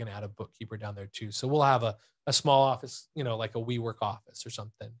we're probably going to add a bookkeeper down there too. So we'll have a small office, like a WeWork office or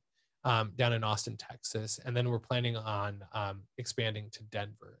something, down in Austin, Texas. And then we're planning on expanding to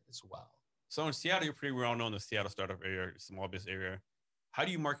Denver as well. So in Seattle, you're pretty well known in the Seattle startup area, small business area. How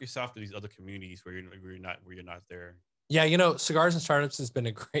do you market yourself to these other communities where you're not there? Yeah, Cigars and Startups has been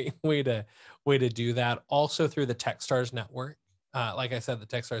a great way to do that. Also through the Techstars network. Like I said, the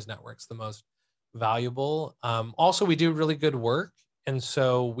Techstars network's the most valuable. Also, we do really good work, and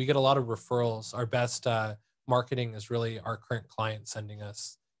so we get a lot of referrals. Our best marketing is really our current clients sending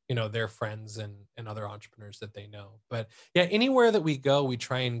us, their friends and other entrepreneurs that they know. But yeah, anywhere that we go, we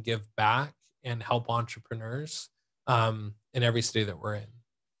try and give back and help entrepreneurs in every city that we're in.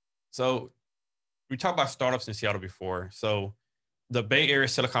 So we talked about startups in Seattle before. So the Bay Area,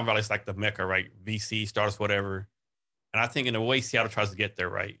 Silicon Valley is like the mecca, right? VC, startups, whatever. And I think in a way, Seattle tries to get there,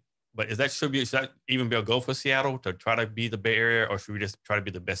 right? But should that even be a goal for Seattle to try to be the Bay Area, or should we just try to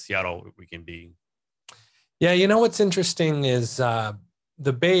be the best Seattle we can be? Yeah, what's interesting is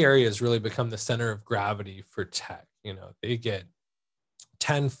the Bay Area has really become the center of gravity for tech. They get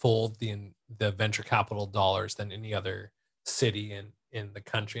tenfold the venture capital dollars than any other city in the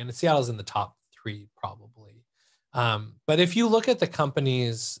country, and Seattle's in the top 3 probably. But if you look at the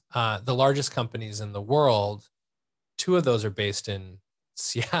companies, the largest companies in the world, 2 of those are based in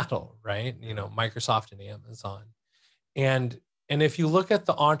Seattle, right? Microsoft and Amazon. And And if you look at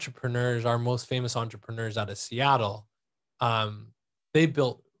the entrepreneurs, our most famous entrepreneurs out of Seattle, um, they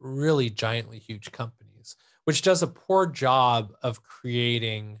built really giantly huge companies, which does a poor job of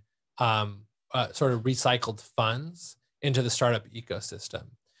creating sort of recycled funds into the startup ecosystem.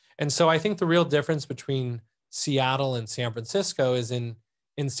 And so I think the real difference between Seattle and San Francisco is in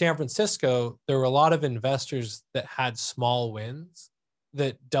San Francisco, there were a lot of investors that had small wins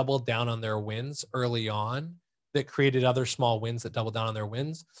that doubled down on their wins early on, that created other small wins that doubled down on their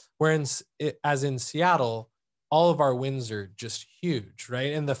wins. Whereas, as in Seattle, all of our wins are just huge,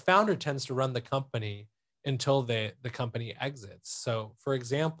 right? And the founder tends to run the company until the company exits. So, for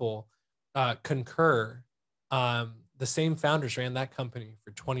example, Concur, the same founders ran that company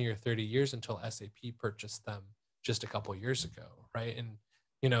for 20 or 30 years until SAP purchased them just a couple of years ago, right? And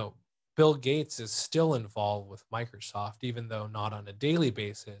you know, Bill Gates is still involved with Microsoft, even though not on a daily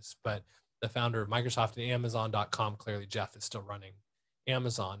basis, but the founder of Microsoft and Amazon.com, clearly Jeff is still running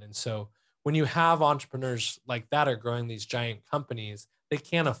Amazon. And so when you have entrepreneurs like that are growing these giant companies, they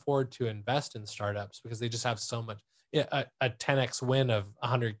can't afford to invest in startups because they just have so much. A 10x win of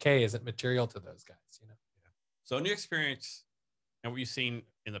 100K isn't material to those guys, you know? So in your experience and what you've seen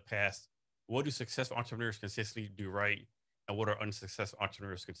in the past, what do successful entrepreneurs consistently do right? And what are unsuccessful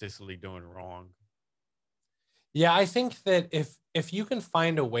entrepreneurs consistently doing wrong? Yeah, I think that if you can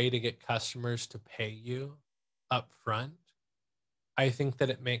find a way to get customers to pay you up front, I think that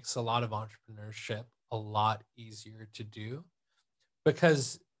it makes a lot of entrepreneurship a lot easier to do,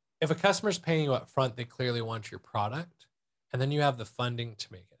 because if a customer's paying you up front, they clearly want your product, and then you have the funding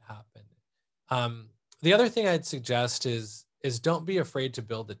to make it happen. Um, the other thing I'd suggest is don't be afraid to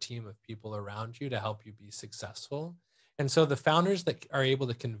build a team of people around you to help you be successful. And so the founders that are able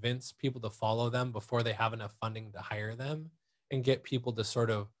to convince people to follow them before they have enough funding to hire them, and get people to sort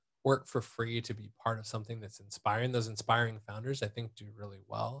of work for free to be part of something that's inspiring, those inspiring founders, I think, do really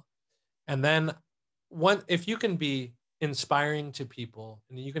well. And then one, if you can be inspiring to people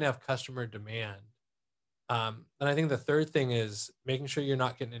and you can have customer demand, and I think the third thing is making sure you're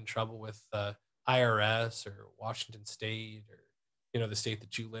not getting in trouble with the IRS or Washington State, or the state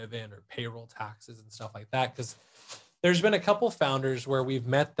that you live in, or payroll taxes and stuff like that. Because there's been a couple founders where we've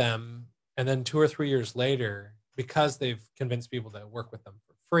met them, and then 2 or 3 years later, because they've convinced people to work with them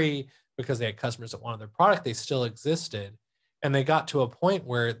for free, because they had customers that wanted their product, they still existed, and they got to a point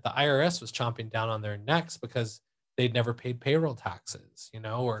where the IRS was chomping down on their necks because they'd never paid payroll taxes,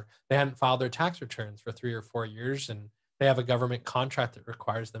 or they hadn't filed their tax returns for 3 or 4 years, and they have a government contract that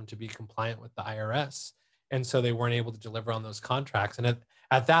requires them to be compliant with the IRS. And so they weren't able to deliver on those contracts. And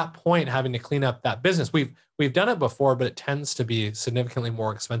at that point, having to clean up that business, we've done it before, but it tends to be significantly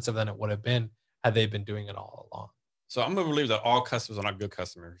more expensive than it would have been had they been doing it all along. So I'm going to believe that all customers are not good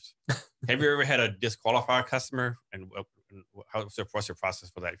customers. Have you ever had a disqualified customer? And what's your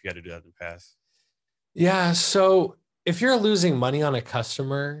process for that if you had to do that in the past? Yeah. So if you're losing money on a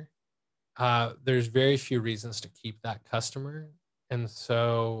customer, there's very few reasons to keep that customer. And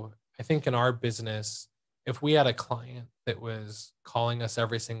so I think in our business, if we had a client that was calling us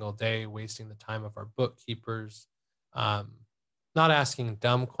every single day, wasting the time of our bookkeepers, um, not asking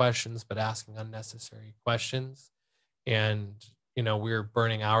dumb questions, but asking unnecessary questions, and we were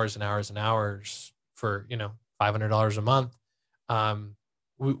burning hours and hours and hours for $500 a month,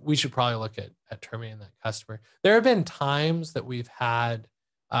 we should probably look at terminating that customer. There have been times that we've had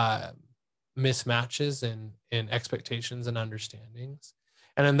uh, mismatches in expectations and understandings,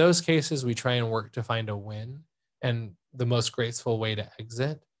 and in those cases we try and work to find a win and the most graceful way to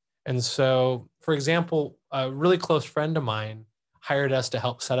exit. And so, for example, a really close friend of mine hired us to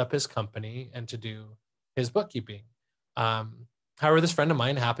help set up his company and to do his bookkeeping. However, this friend of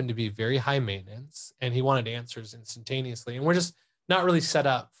mine happened to be very high maintenance, and he wanted answers instantaneously. And we're just not really set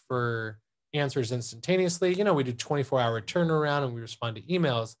up for answers instantaneously. We do 24-hour turnaround and we respond to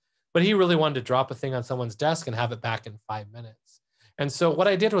emails, but he really wanted to drop a thing on someone's desk and have it back in 5 minutes. And so what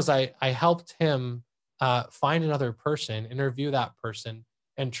I did was I helped him find another person, interview that person,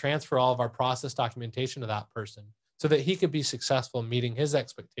 and transfer all of our process documentation to that person so that he could be successful meeting his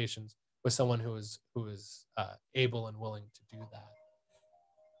expectations with someone who is able and willing to do that.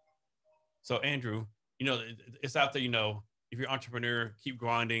 So Andrew, it's out there, if you're an entrepreneur, keep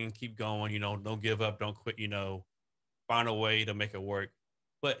grinding, keep going, don't give up, don't quit, find a way to make it work.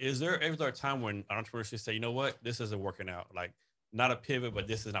 But is there ever a time when entrepreneurs should say, you know what, this isn't working out? Like, not a pivot, but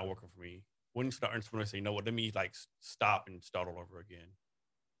this is not working for me. When should an entrepreneur say, you know what, let me stop and start all over again?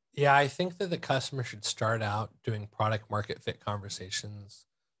 Yeah, I think that the customer should start out doing product market fit conversations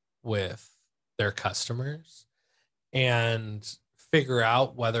with their customers and figure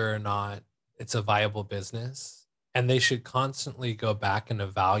out whether or not it's a viable business. and they should constantly go back and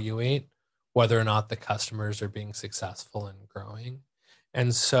evaluate whether or not the customers are being successful and growing.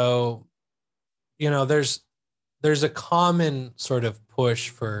 And so, there's a common sort of push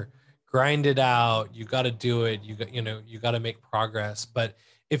for grind it out. You got to do it. You got to make progress. But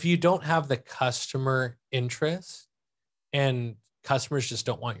if you don't have the customer interest and customers just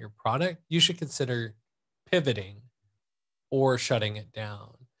don't want your product, you should consider pivoting or shutting it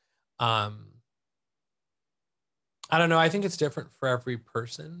down. Um, I don't know. I think it's different for every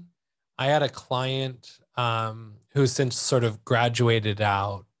person. I had a client who's since sort of graduated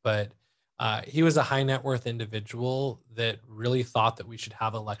out, but he was a high net worth individual that really thought that we should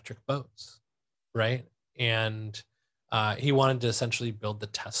have electric boats, right? And he wanted to essentially build the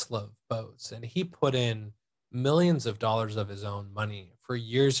Tesla of boats. And he put in millions of dollars of his own money for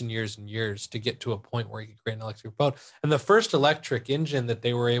years and years and years to get to a point where he could create an electric boat. And the first electric engine that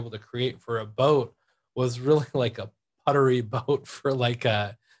they were able to create for a boat was really like a puttery boat for like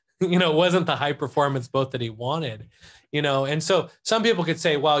a, it wasn't the high performance boat that he wanted, and so some people could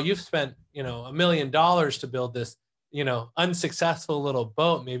say, well, you've spent, $1 million to build this, unsuccessful little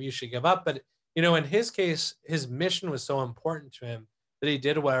boat. Maybe you should give up. But, in his case, his mission was so important to him that he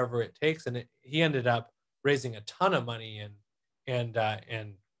did whatever it takes. And he ended up raising a ton of money and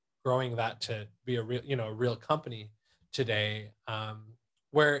growing that to be a real, a real company today.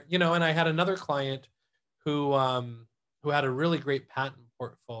 Where, and I had another client who had a really great patent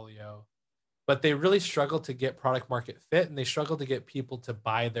portfolio, but they really struggled to get product market fit, and they struggled to get people to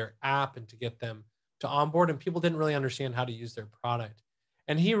buy their app and to get them to onboard, and people didn't really understand how to use their product.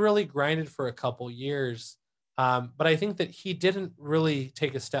 And he really grinded for a couple years. But I think that he didn't really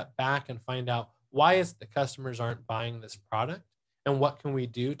take a step back and find out why is the customers aren't buying this product and what can we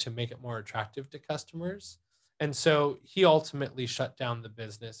do to make it more attractive to customers. And so he ultimately shut down the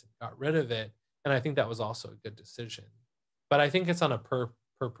business and got rid of it. And I think that was also a good decision. But I think it's on a per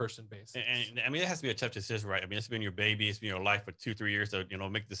person basis. And I mean, it has to be a tough decision, right? I mean, it's been your baby, it's been your life for 2-3 years to,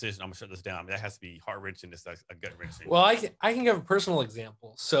 make the decision. I'm gonna shut this down. I mean, that has to be heart wrenching. It's like a gut wrenching. Well, I can give a personal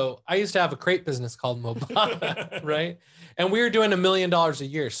example. So I used to have a crate business called Mobata, right? And we were doing $1 million a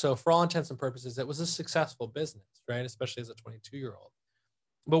year. So for all intents and purposes, it was a successful business, right? Especially as a 22-year-old.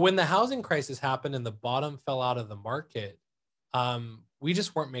 But when the housing crisis happened and the bottom fell out of the market, we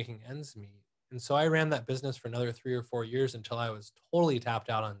just weren't making ends meet. And so I ran that business for another 3 or 4 years until I was totally tapped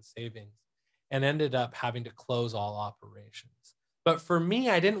out on savings and ended up having to close all operations. But for me,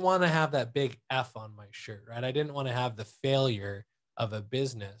 I didn't want to have that big F on my shirt, right? I didn't want to have the failure of a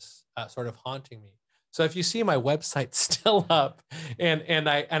business sort of haunting me. So if you see my website still up and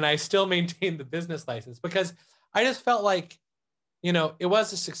I still maintain the business license, because I just felt like, it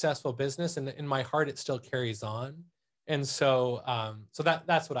was a successful business, and in my heart, it still carries on. And so,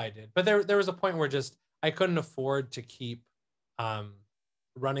 that's what I did. But there was a point where just I couldn't afford to keep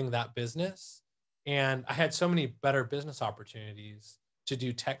running that business, and I had so many better business opportunities to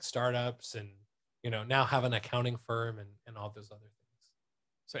do tech startups, and now have an accounting firm and all those other things.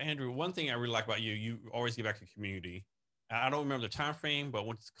 So Andrew, one thing I really like about you, you always give back to the community. I don't remember the time frame, but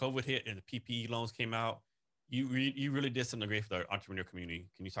once COVID hit and the PPE loans came out, you really did something great for the entrepreneur community.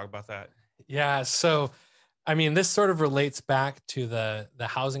 Can you talk about that? Yeah. So, I mean, this sort of relates back to the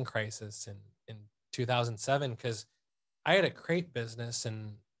housing crisis in 2007, because I had a crate business,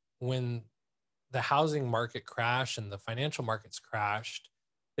 and when the housing market crashed and the financial markets crashed,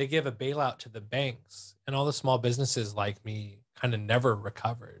 they gave a bailout to the banks, and all the small businesses like me kind of never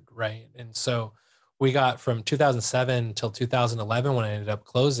recovered, right? And so we got from 2007 till 2011 when I ended up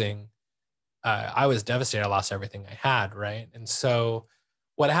closing. I was devastated. I lost everything I had, right? And so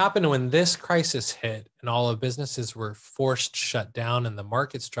what happened when this crisis hit and all of businesses were forced shut down and the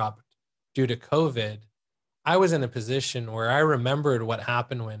markets dropped due to COVID, I was in a position where I remembered what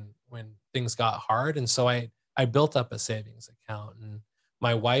happened when things got hard. And so I built up a savings account, and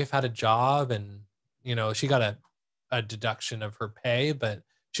my wife had a job, and, she got a deduction of her pay, but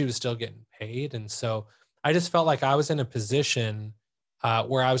she was still getting paid. And so I just felt like I was in a position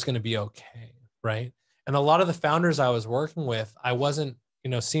where I was going to be okay. Right. And a lot of the founders I was working with, I wasn't,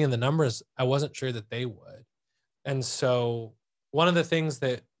 seeing the numbers, I wasn't sure that they would. And so one of the things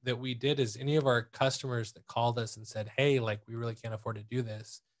that we did is any of our customers that called us and said, hey, like, we really can't afford to do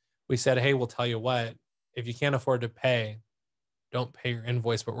this, we said, hey, we'll tell you what, if you can't afford to pay, don't pay your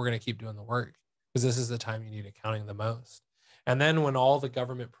invoice, but we're going to keep doing the work, because this is the time you need accounting the most. And then when all the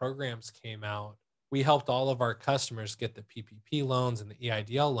government programs came out, we helped all of our customers get the PPP loans and the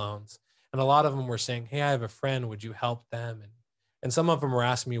EIDL loans. And a lot of them were saying, hey, I have a friend, would you help them? And some of them were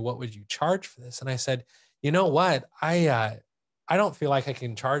asking me, what would you charge for this? And I said, you know what? I don't feel like I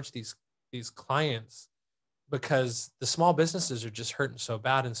can charge these clients because the small businesses are just hurting so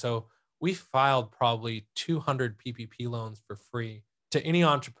bad. And so we filed probably 200 PPP loans for free to any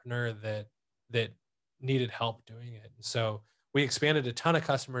entrepreneur that needed help doing it. And so we expanded a ton of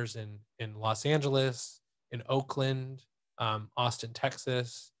customers in Los Angeles, in Oakland, Austin,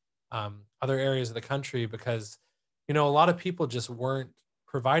 Texas, other areas of the country, because a lot of people just weren't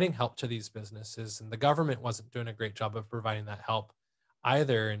providing help to these businesses, and the government wasn't doing a great job of providing that help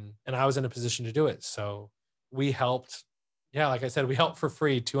either. And I was in a position to do it, so we helped. Yeah, like I said, we helped for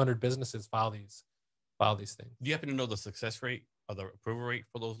free 200 businesses file these things. Do you happen to know the success rate or the approval rate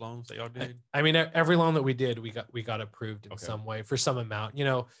for those loans that y'all did? I mean, every loan that we did, we got approved in some way for some amount.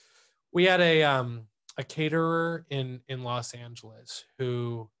 We had a caterer in Los Angeles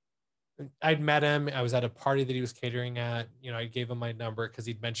who I'd met him. I was at a party that he was catering at. I gave him my number because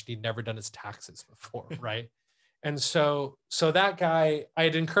he'd mentioned he'd never done his taxes before, right? And so that guy, I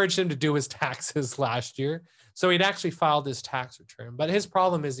had encouraged him to do his taxes last year. So he'd actually filed his tax return. But his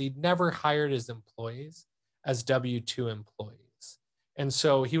problem is he'd never hired his employees as W-2 employees. And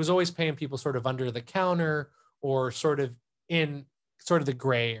so he was always paying people sort of under the counter or sort of in sort of the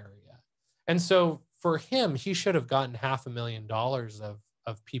gray area. And so for him, he should have gotten $500,000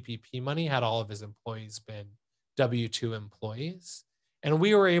 of PPP money had all of his employees been W-2 employees. And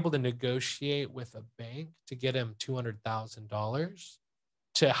we were able to negotiate with a bank to get him $200,000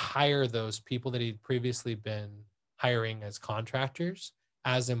 to hire those people that he'd previously been hiring as contractors,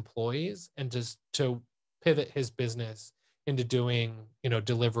 as employees, and just to pivot his business into doing,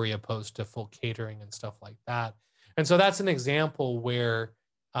 delivery opposed to full catering and stuff like that. And so that's an example where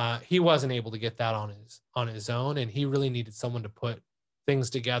he wasn't able to get that on his own, and he really needed someone to put things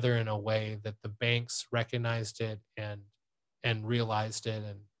together in a way that the banks recognized it and realized it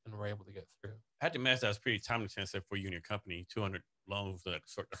and were able to get through. I had to imagine that was pretty time intensive for you and your company. 200 loans that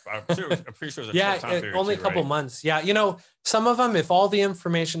I'm pretty sure it was a short time period. Only a couple months. Yeah, some of them, if all the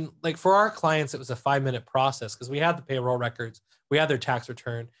information, like for our clients, it was a 5-minute process because we had the payroll records, we had their tax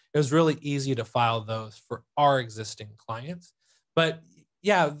return. It was really easy to file those for our existing clients. But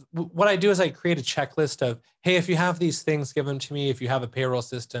yeah, what I do is I create a checklist of, hey, if you have these things given to me, if you have a payroll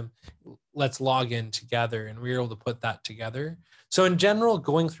system, let's log in together. And we were able to put that together. So in general,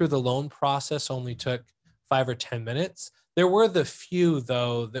 going through the loan process only took 5 or 10 minutes. There were the few,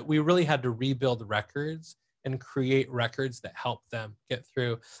 though, that we really had to rebuild records and create records that helped them get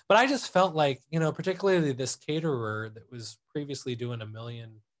through. But I just felt like, particularly this caterer that was previously doing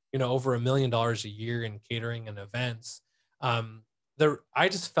over $1 million a year in catering and events, I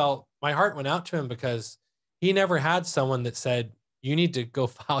just felt my heart went out to him because he never had someone that said, you need to go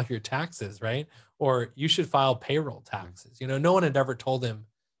file your taxes, right? Or you should file payroll taxes. No one had ever told him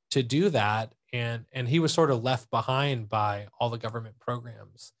to do that. And he was sort of left behind by all the government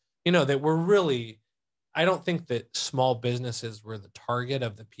programs, that were really, I don't think that small businesses were the target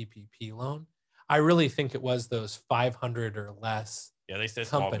of the PPP loan. I really think it was those 500 or less. Yeah, they said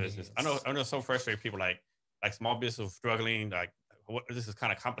companies. Small business. I know so frustrated people like small business struggling, like, this is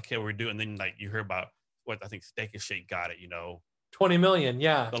kind of complicated what we do. And then you hear about what I think Steak and Shake got it, 20 million.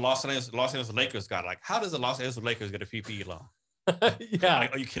 Yeah. The Los Angeles Lakers got it. Like, how does the Los Angeles Lakers get a PPP loan? Yeah.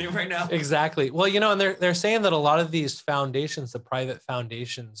 Are you kidding right now? Exactly. Well, and they're saying that a lot of these foundations, the private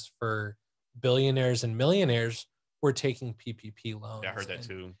foundations for billionaires and millionaires, were taking PPP loans. Yeah, I heard that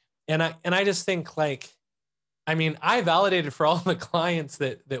too. And I just think I validated for all the clients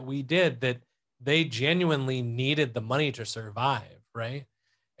that we did that they genuinely needed the money to survive, right?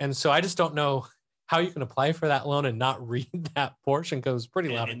 And so I just don't know how you can apply for that loan and not read that portion because it's pretty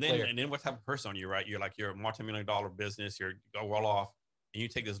loud and clear. And then what type of person are you, right? You're a multi-million-dollar business, you're well off, and you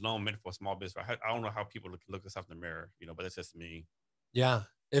take this loan meant for a small business. I don't know how people look this up in the mirror, but it's just me. Yeah.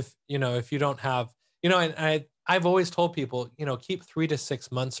 If you don't have, and I've always told people, keep 3 to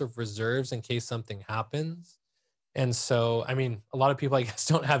 6 months of reserves in case something happens. And so, a lot of people, I guess,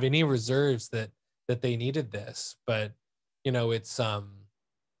 don't have any reserves that they needed this, but, it's,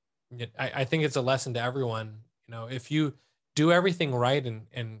 I think it's a lesson to everyone, if you do everything right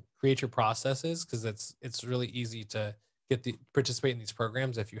and create your processes, because it's really easy to participate in these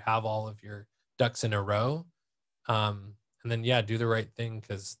programs if you have all of your ducks in a row. And then, do the right thing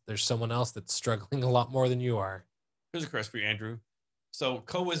because there's someone else that's struggling a lot more than you are. Here's a question for you, Andrew. So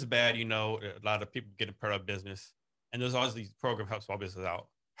COVID is bad, a lot of people getting part of business. And there's always these programs help small business out.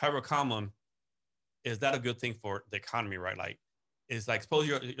 However, is that a good thing for the economy, right? Like, it's like, suppose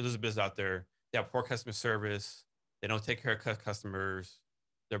there's a business out there, they have poor customer service, they don't take care of customers,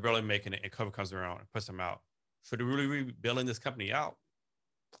 they're barely making it, and COVID comes around and puts them out. Should we really be bailing this company out?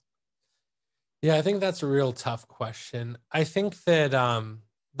 Yeah, I think that's a real tough question. I think that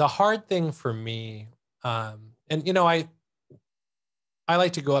the hard thing for me And I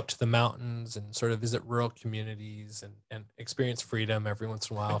like to go up to the mountains and sort of visit rural communities and experience freedom every once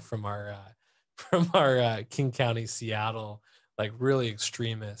in a while from our King County, Seattle, like really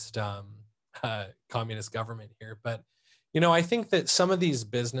extremist communist government here. But I think that some of these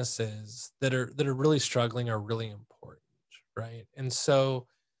businesses that are really struggling are really important, right? And so,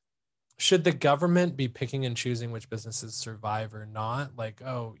 should the government be picking and choosing which businesses survive or not? Like,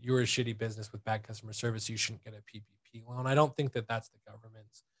 oh, you're a shitty business with bad customer service, you shouldn't get a PPP loan. I don't think that that's the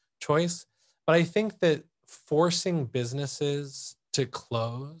government's choice, but I think that forcing businesses to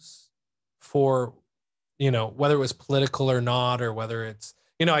close for, whether it was political or not, or whether it's,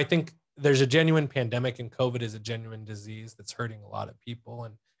 I think there's a genuine pandemic, and COVID is a genuine disease that's hurting a lot of people.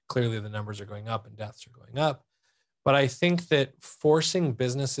 And clearly the numbers are going up and deaths are going up. But I think that forcing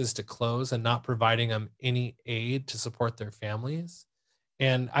businesses to close and not providing them any aid to support their families,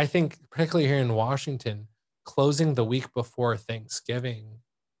 and I think particularly here in Washington, closing the week before Thanksgiving,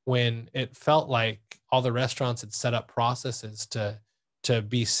 when it felt like all the restaurants had set up processes to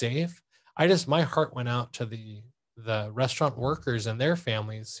be safe, my heart went out to the restaurant workers and their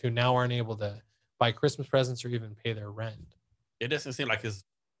families who now aren't able to buy Christmas presents or even pay their rent. It doesn't seem like it's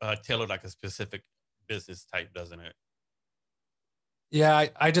tailored like a specific business type, doesn't it? Yeah,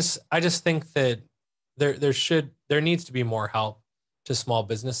 I just think that there needs to be more help to small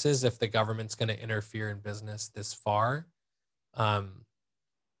businesses if the government's going to interfere in business this far. Um,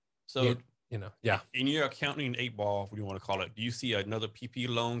 So, yeah. in your accounting 8 ball, what do you want to call it? Do you see another PP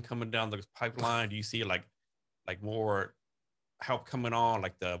loan coming down the pipeline? Do you see like more help coming on,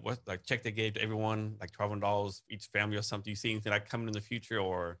 like like check they gave to everyone, like $1,200 each family or something? Do you see anything like coming in the future,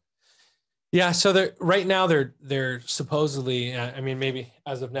 or? Yeah, so right now they're supposedly, I mean, maybe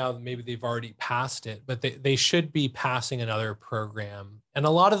as of now, maybe they've already passed it, but they should be passing another program. And a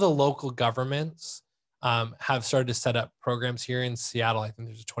lot of the local governments have started to set up programs here in Seattle. I think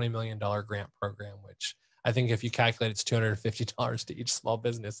there's a $20 million grant program, which I think if you calculate, it's $250 to each small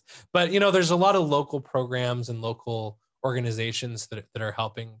business. But there's a lot of local programs and local organizations that are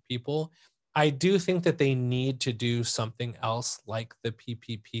helping people. I do think that they need to do something else like the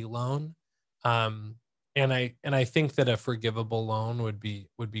PPP loan. um, and I think that a forgivable loan would be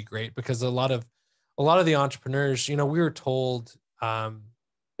great, because a lot of the entrepreneurs, we were told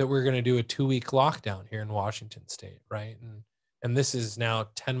that we're going to do a 2-week lockdown here in Washington State, right? And this is now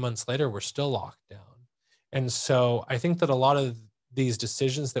 10 months later, we're still locked down. And so I think that a lot of these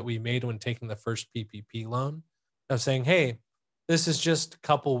decisions that we made when taking the first PPP loan, of saying, hey, this is just a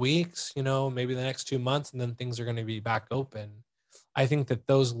couple weeks, maybe the next 2 months, and then things are going to be back open. I think that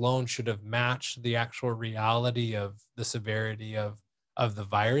those loans should have matched the actual reality of the severity of the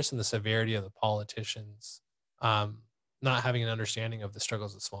virus and the severity of the politicians not having an understanding of the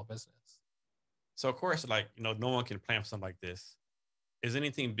struggles of small business. So of course, like, no one can plan for something like this. Is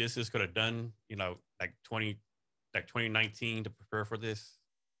anything business could have done, like 2019 to prepare for this?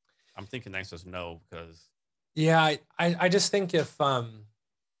 I'm thinking the answer is no, because Yeah, I just think if I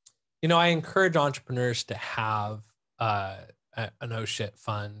encourage entrepreneurs to have an oh shit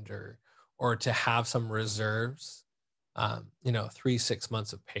fund, or to have some reserves, 3-6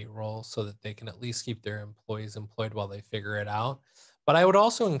 months of payroll, so that they can at least keep their employees employed while they figure it out. But I would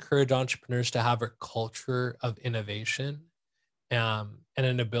also encourage entrepreneurs to have a culture of innovation, and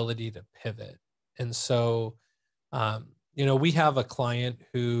an ability to pivot. And so, we have a client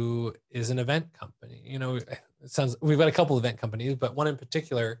who is an event company. We've got a couple of event companies, but one in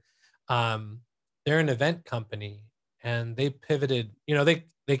particular, they're an event company, and they pivoted.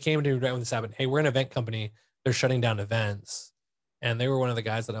 They came to me right when this happened. Hey, we're an event company. They're shutting down events, and they were one of the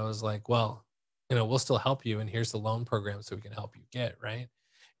guys that I was like, well, we'll still help you, and here's the loan program so we can help you get right.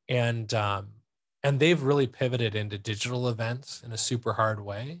 And they've really pivoted into digital events in a super hard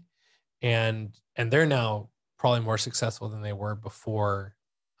way, and they're now probably more successful than they were before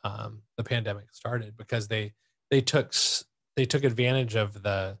the pandemic started, because they took they took advantage of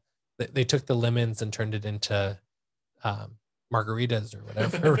they took the lemons and turned it into margaritas or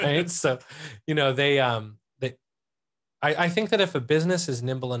whatever, right? So, I think that if a business is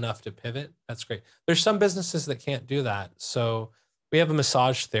nimble enough to pivot, that's great. There's some businesses that can't do that. So we have a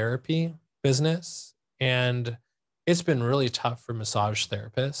massage therapy business, and it's been really tough for massage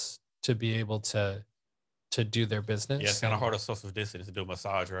therapists to be able to do their business. yeah, it's kind of hard to social distance to do a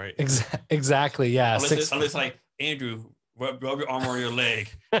massage, right? Exactly. Yeah. Unless like Andrew, rub your arm on your leg.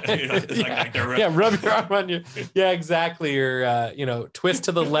 Yeah, rub your arm on your. Yeah, exactly. Or twist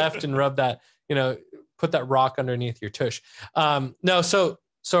to the left and rub that. Put that rock underneath your tush. No, so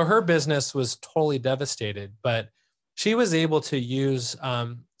her business was totally devastated, but she was able to use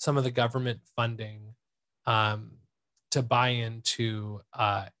some of the government funding to buy into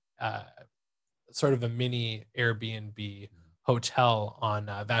sort of a mini Airbnb hotel on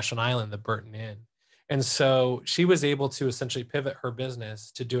Vashon Island, the Burton Inn. And so she was able to essentially pivot her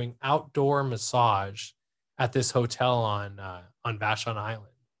business to doing outdoor massage at this hotel on Vashon Island,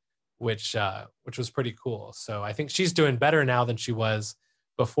 which was pretty cool. So I think she's doing better now than she was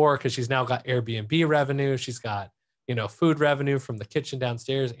before, because she's now got Airbnb revenue. She's got, food revenue from the kitchen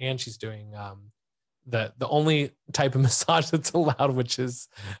downstairs, and she's doing the only type of massage that's allowed, which is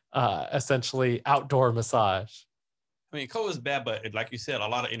essentially outdoor massage. I mean, COVID is bad, but like you said, a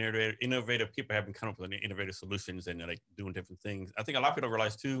lot of innovative people have been coming up with innovative solutions and like doing different things. I think a lot of people don't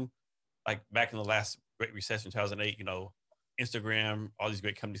realize too, like back in the last Great Recession, 2008, Instagram, all these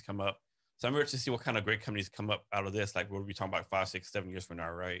great companies come up. So I'm interested to see what kind of great companies come up out of this. Like we'll be talking about 5, 6, 7 years from now,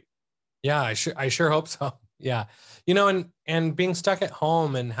 right? Yeah, I sure hope so. Yeah. And being stuck at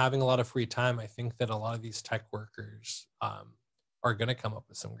home and having a lot of free time, I think that a lot of these tech workers are going to come up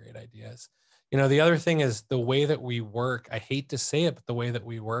with some great ideas. The other thing is the way that we work. I hate to say it, but the way that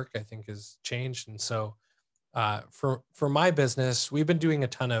we work, I think, has changed. And so for my business, we've been doing a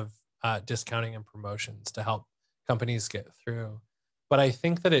ton of discounting and promotions to help companies get through. But I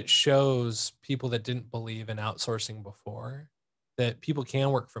think that it shows people that didn't believe in outsourcing before that people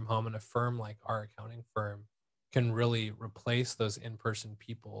can work from home, and a firm like our accounting firm can really replace those in-person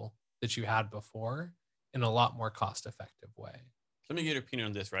people that you had before in a lot more cost-effective way. Let me get your opinion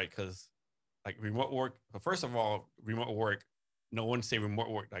on this, right? Because like remote work, but first of all, remote work, no one say remote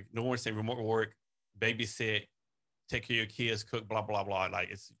work, like no one say remote work, babysit, take care of your kids, cook, blah, blah, blah.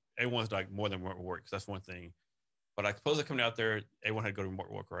 Like everyone's like more than remote work. So that's one thing. But I suppose coming out there, everyone had to go to remote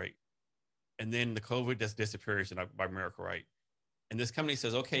work, right? And then the COVID just disappears by miracle, right? And this company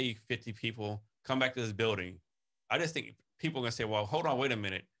says, okay, 50 people, come back to this building. I just think people are going to say, well, hold on, wait a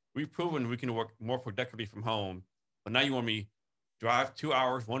minute. We've proven we can work more productively from home. But now you want me drive 2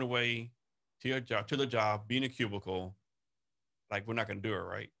 hours one way to your job, to the job, be in a cubicle. Like, we're not going to do it,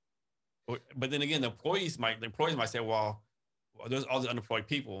 right? But then again, the employees might say, well, there's all the unemployed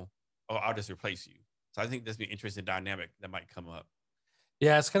people. Oh, I'll just replace you. So I think there's be an interesting dynamic that might come up.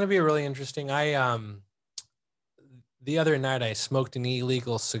 Yeah, it's going to be really interesting. The other night I smoked an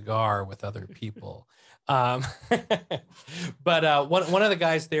illegal cigar with other people. But one of the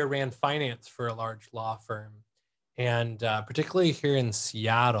guys there ran finance for a large law firm. And particularly here in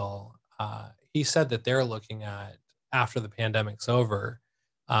Seattle, he said that they're looking at, after the pandemic's over,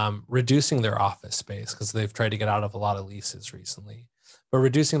 reducing their office space, because they've tried to get out of a lot of leases recently, but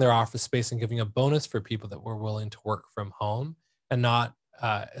reducing their office space and giving a bonus for people that were willing to work from home and not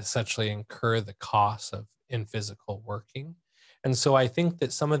essentially incur the costs of in physical working. And so I think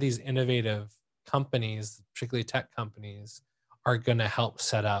that some of these innovative companies, particularly tech companies, are going to help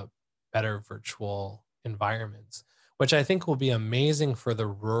set up better virtual environments, which I think will be amazing for the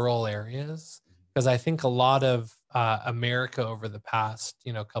rural areas, because I think a lot of America over the past,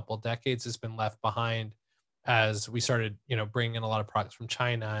 couple decades has been left behind as we started, bringing in a lot of products from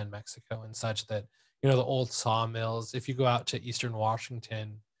China and Mexico and such, that, the old sawmills. If you go out to Eastern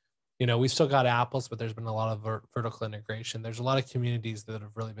Washington, we've still got apples, but there's been a lot of vertical integration. There's a lot of communities that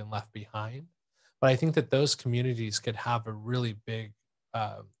have really been left behind. But I think that those communities could have a really big,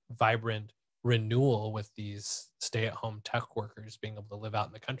 vibrant renewal with these stay-at-home tech workers being able to live out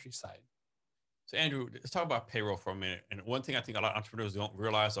in the countryside. So Andrew, let's talk about payroll for a minute. And one thing I think a lot of entrepreneurs don't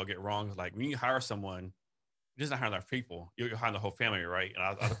realize or get wrong is like when you hire someone, you're just not hiring their people. You're hiring the whole family, right? And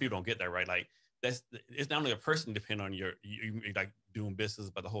a lot of people don't get that, right? Like it's not only a person depending on you like doing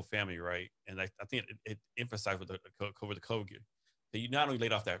business, but the whole family, right? And I think it emphasized with the COVID. So you not only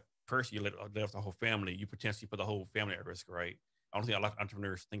laid off that person, you laid off the whole family. You potentially put the whole family at risk, right? I don't think a lot of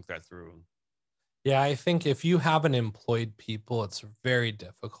entrepreneurs think that through. Yeah, I think if you haven't employed people, it's very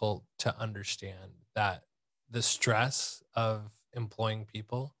difficult to understand that the stress of employing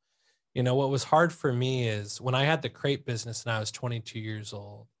people. What was hard for me is when I had the crepe business and I was 22 years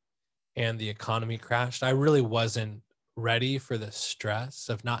old and the economy crashed, I really wasn't ready for the stress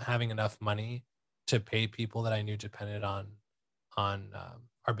of not having enough money to pay people that I knew depended on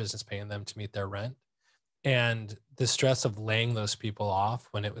our business paying them to meet their rent. And the stress of laying those people off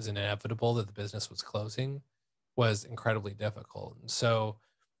when it was inevitable that the business was closing was incredibly difficult. And so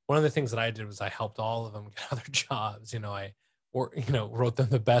one of the things that I did was I helped all of them get other jobs. Wrote them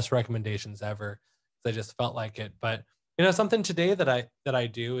the best recommendations ever. I just felt like it. But something today that I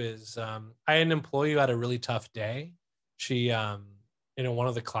do is I had an employee who had a really tough day. She one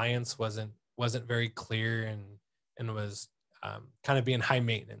of the clients wasn't very clear and was kind of being high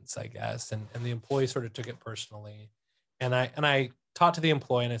maintenance, I guess. And the employee sort of took it personally. And I talked to the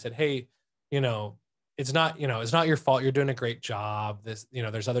employee and I said, hey, it's not, it's not your fault. You're doing a great job. This,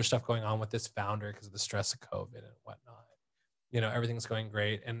 there's other stuff going on with this founder because of the stress of COVID and whatnot. Everything's going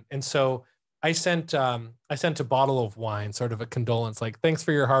great. And so I sent a bottle of wine, sort of a condolence, like, thanks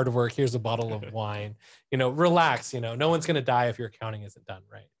for your hard work. Here's a bottle of wine, relax, no one's going to die if your accounting isn't done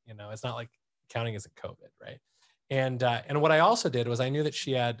right. It's not like accounting isn't COVID. Right. And what I also did was I knew that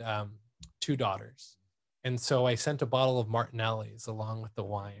she had 2 daughters. And so I sent a bottle of Martinelli's along with the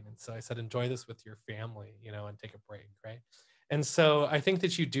wine. And so I said, enjoy this with your family, and take a break. Right. And so I think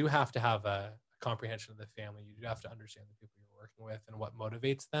that you do have to have a comprehension of the family. You do have to understand the people you're working with and what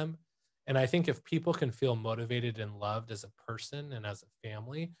motivates them. And I think if people can feel motivated and loved as a person and as a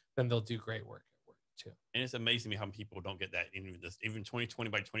family, then they'll do great work at work too. And it's amazing to me how people don't get that. Even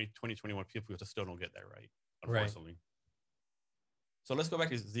 2020 by 2021, people still don't get that right, unfortunately. Right. So let's go back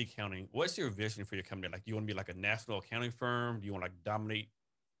to Zccounting. What's your vision for your company? Like, do you want to be like a national accounting firm? Do you want to like dominate?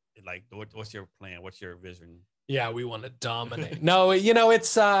 Like, what's your plan? What's your vision? Yeah, we want to dominate. No,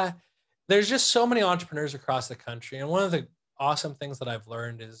 it's there's just so many entrepreneurs across the country. And one of the awesome things that I've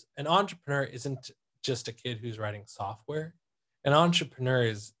learned is an entrepreneur isn't just a kid who's writing software. An entrepreneur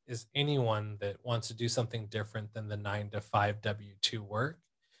is anyone that wants to do something different than the 9-to-5 W-2 work.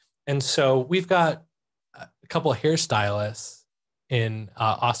 And so we've got a couple of hairstylists in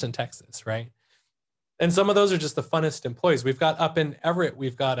Austin, Texas, right? And some of those are just the funnest employees. We've got up in Everett,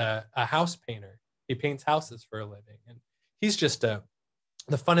 we've got a house painter. He paints houses for a living. And he's just the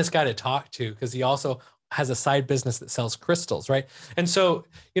funnest guy to talk to because he also has a side business that sells crystals, right? And so,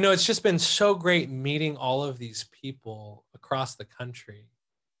 it's just been so great meeting all of these people across the country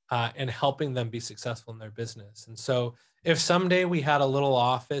and helping them be successful in their business. And so if someday we had a little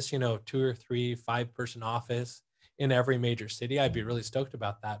office, 2 or 3, 5-person office in every major city, I'd be really stoked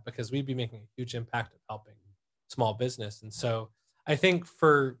about that because we'd be making a huge impact of helping small business. And so I think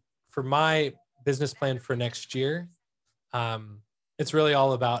for my business plan for next year, it's really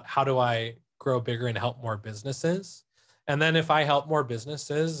all about how do I grow bigger and help more businesses. And then if I help more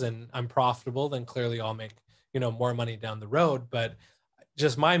businesses and I'm profitable, then clearly I'll make, more money down the road. But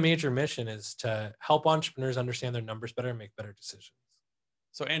just my major mission is to help entrepreneurs understand their numbers better and make better decisions.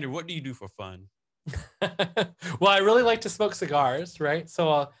 So Andrew, what do you do for fun? Well, I really like to smoke cigars, right?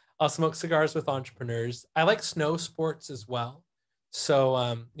 So I'll smoke cigars with entrepreneurs. I like snow sports as well.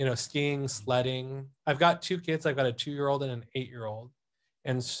 So, skiing, sledding. I've got 2 kids. I've got a 2-year-old and an 8-year-old.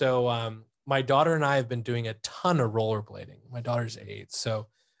 And so my daughter and I have been doing a ton of rollerblading. My daughter's 8. So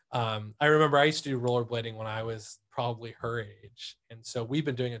I remember I used to do rollerblading when I was probably her age. And so we've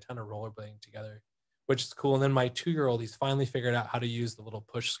been doing a ton of rollerblading together, which is cool. And then my 2-year-old, he's finally figured out how to use the little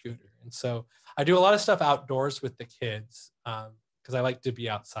push scooter. And so I do a lot of stuff outdoors with the kids because I like to be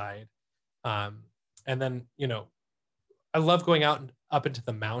outside. And then, I love going out and up into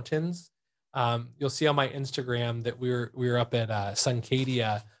the mountains. You'll see on my Instagram that we were up at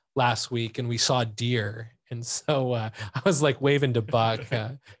Suncadia last week and we saw deer. And so I was like waving to Buck.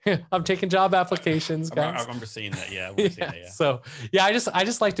 I'm taking job applications, guys. I remember seeing that. Yeah. Seeing that, yeah. So yeah, I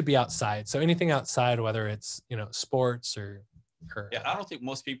just like to be outside. So anything outside, whether it's, sports or yeah, I don't think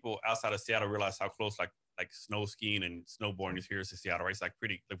most people outside of Seattle realize how close like snow skiing and snowboarding is here to Seattle, right? It's like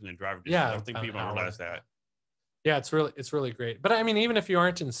pretty living in driver distance. Yeah, I don't think people don't realize that. Yeah, it's really great. But I mean, even if you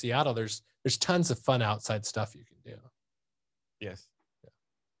aren't in Seattle, there's tons of fun outside stuff you can do. Yes. Yeah.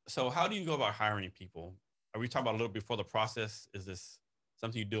 So how do you go about hiring people? Are we talking about a little before the process? Is this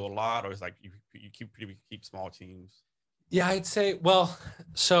something you do a lot, or is like you keep small teams? Yeah, I'd say, well,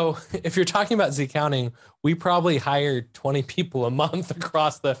 so if you're talking about Zccounting, we probably hire 20 people a month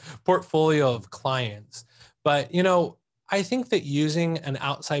across the portfolio of clients. But, I think that using an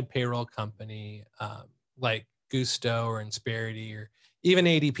outside payroll company like Gusto or Insperity or even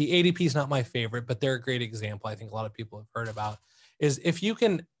ADP is not my favorite, but they're a great example. I think a lot of people have heard about is if you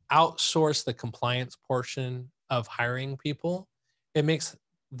can outsource the compliance portion of hiring people, it makes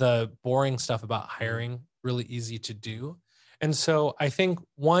the boring stuff about hiring really easy to do. And so I think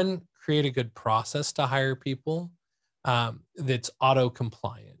create a good process to hire people that's auto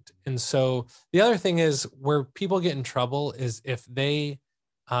compliant. And so the other thing is where people get in trouble is if they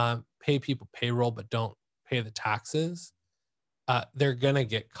pay people payroll but don't pay the taxes, they're going to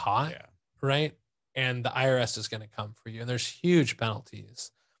get caught, right? And the IRS is going to come for you. And there's huge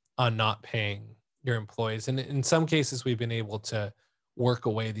penalties on not paying your employees. And in some cases, we've been able to work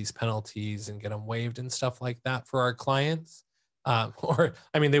away these penalties and get them waived and stuff like that for our clients.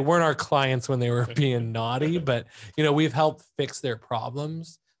 They weren't our clients when they were being naughty, but, we've helped fix their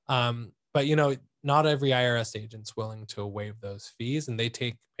problems. But, not every IRS agent's willing to waive those fees, and they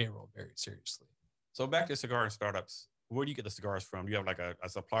take payroll very seriously. So back to Cigars and Startups, where do you get the cigars from? Do you have like a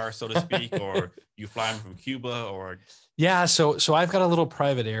supplier, so to speak, or you fly them from Cuba or? Yeah, so I've got a little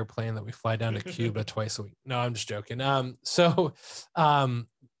private airplane that we fly down to Cuba twice a week. No, I'm just joking. Um,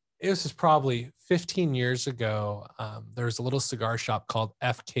 it was just probably 15 years ago. There was a little cigar shop called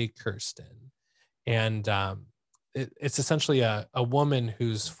FK Kirsten, and it's essentially a woman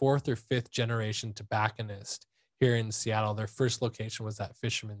who's fourth or fifth generation tobacconist here in Seattle. Their first location was at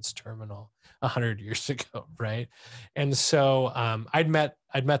Fisherman's Terminal 100 years ago, right? And so I'd met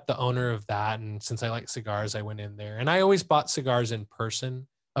the owner of that, and since I like cigars, I went in there, and I always bought cigars in person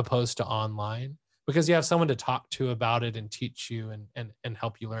opposed to online because you have someone to talk to about it and teach you and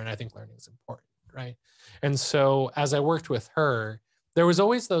help you learn. I think learning is important, right? And so as I worked with her, there was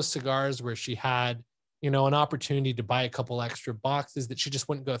always those cigars where she had, an opportunity to buy a couple extra boxes that she just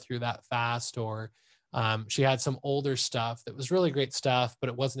wouldn't go through that fast, or she had some older stuff that was really great stuff, but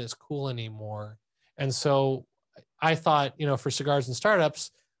it wasn't as cool anymore. And so I thought, for Cigars and Startups,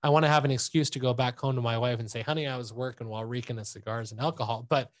 I want to have an excuse to go back home to my wife and say, honey, I was working while reeking of cigars and alcohol.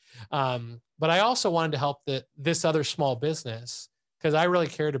 But I also wanted to help this other small business because I really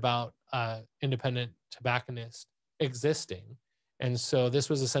cared about independent tobacconists existing. And so this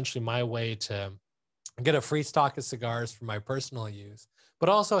was essentially my way to get a free stock of cigars for my personal use, but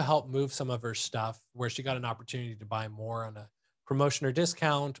also help move some of her stuff where she got an opportunity to buy more on a promotion or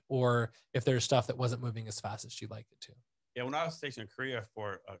discount, or if there's stuff that wasn't moving as fast as she'd like it to. Yeah, when I was stationed in Korea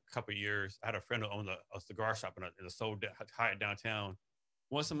for a couple of years, I had a friend who owned a cigar shop in a Seoul Hyatt downtown.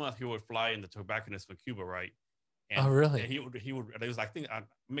 Once a month, he would fly in the tobacconist from Cuba, right? And, oh, really? And he would. It was like, I think I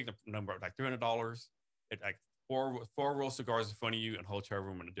make the number like $300. It like four roll cigars in front of you and hotel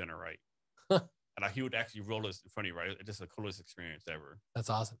room and a dinner, right? And like, he would actually roll this in front of you, right? It's just the coolest experience ever. That's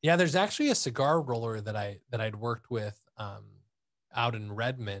awesome. Yeah, there's actually a cigar roller that I'd worked with out in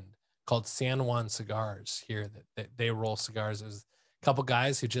Redmond called San Juan Cigars here that they roll cigars. It was a couple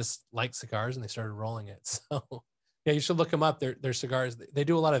guys who just like cigars and they started rolling it. So yeah, you should look them up. They're cigars. They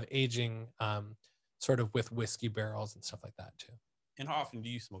do a lot of aging, sort of with whiskey barrels and stuff like that too. And how often do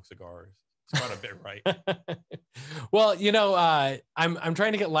you smoke cigars? It's quite a bit, right? Well, I'm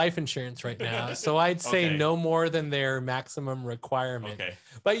trying to get life insurance right now, so I'd say no more than their maximum requirement. Okay.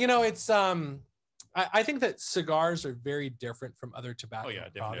 But it's I think that cigars are very different from other tobacco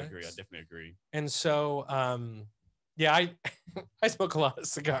products. I definitely agree. And so yeah, I smoke a lot of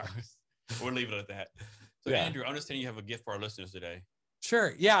cigars. We'll leave it at that. So yeah. Andrew, I understand you have a gift for our listeners today.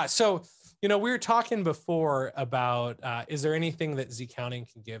 Sure. Yeah. So, we were talking before about, is there anything that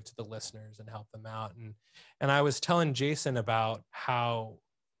Zccounting can give to the listeners and help them out? And I was telling Jason about how,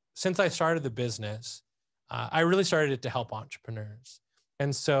 since I started the business, I really started it to help entrepreneurs.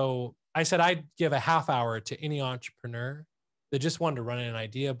 And so I said, I'd give a half hour to any entrepreneur that just wanted to run an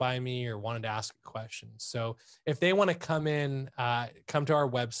idea by me or wanted to ask a question. So if they want to come to our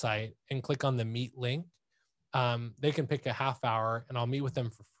website and click on the Meet link, they can pick a half hour and I'll meet with them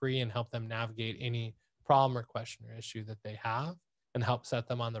for free and help them navigate any problem or question or issue that they have and help set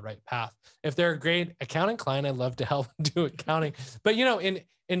them on the right path. If they're a great accounting client, I'd love to help do accounting. But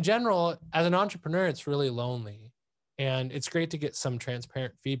in general, as an entrepreneur, it's really lonely. And it's great to get some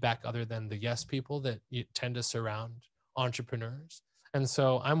transparent feedback other than the yes people that you tend to surround entrepreneurs. And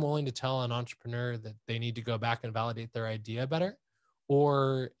so I'm willing to tell an entrepreneur that they need to go back and validate their idea better.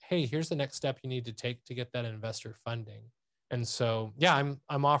 Or, hey, here's the next step you need to take to get that investor funding. And so, yeah,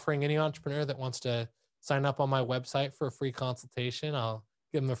 I'm offering any entrepreneur that wants to sign up on my website for a free consultation. I'll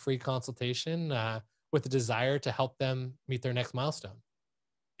give them a free consultation with the desire to help them meet their next milestone.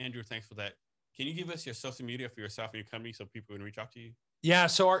 Andrew, thanks for that. Can you give us your social media for yourself and your company so people can reach out to you? Yeah,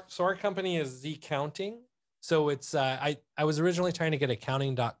 so our company is Zccounting. So it's I was originally trying to get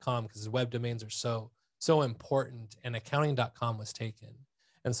accounting.com because web domains are so important, and accounting.com was taken.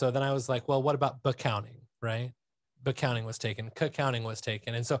 And so then I was like, well, what about bookcounting, right? Bookcounting was taken, Cigcounting was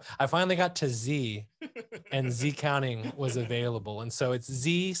taken. And so I finally got to Z and Zccounting was available. And so it's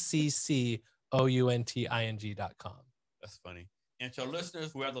ZCCOUNTING.com. That's funny. And to our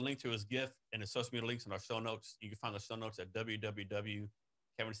listeners, we have the link to his gift and the social media links in our show notes. You can find the show notes at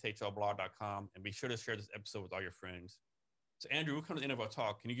www.cavnesshrblog.com, and be sure to share this episode with all your friends. So Andrew, we'll come to the end of our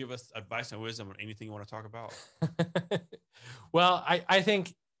talk. Can you give us advice and wisdom on anything you want to talk about? Well, I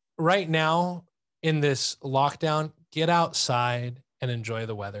think right now in this lockdown, get outside and enjoy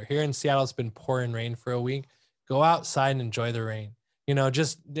the weather. Here in Seattle, it's been pouring rain for a week. Go outside and enjoy the rain.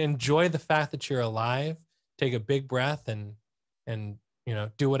 Just enjoy the fact that you're alive. Take a big breath and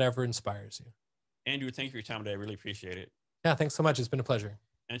do whatever inspires you. Andrew, thank you for your time today. I really appreciate it. Yeah, thanks so much. It's been a pleasure.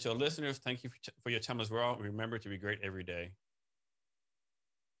 And to our listeners, thank you for your time as well. Remember to be great every day.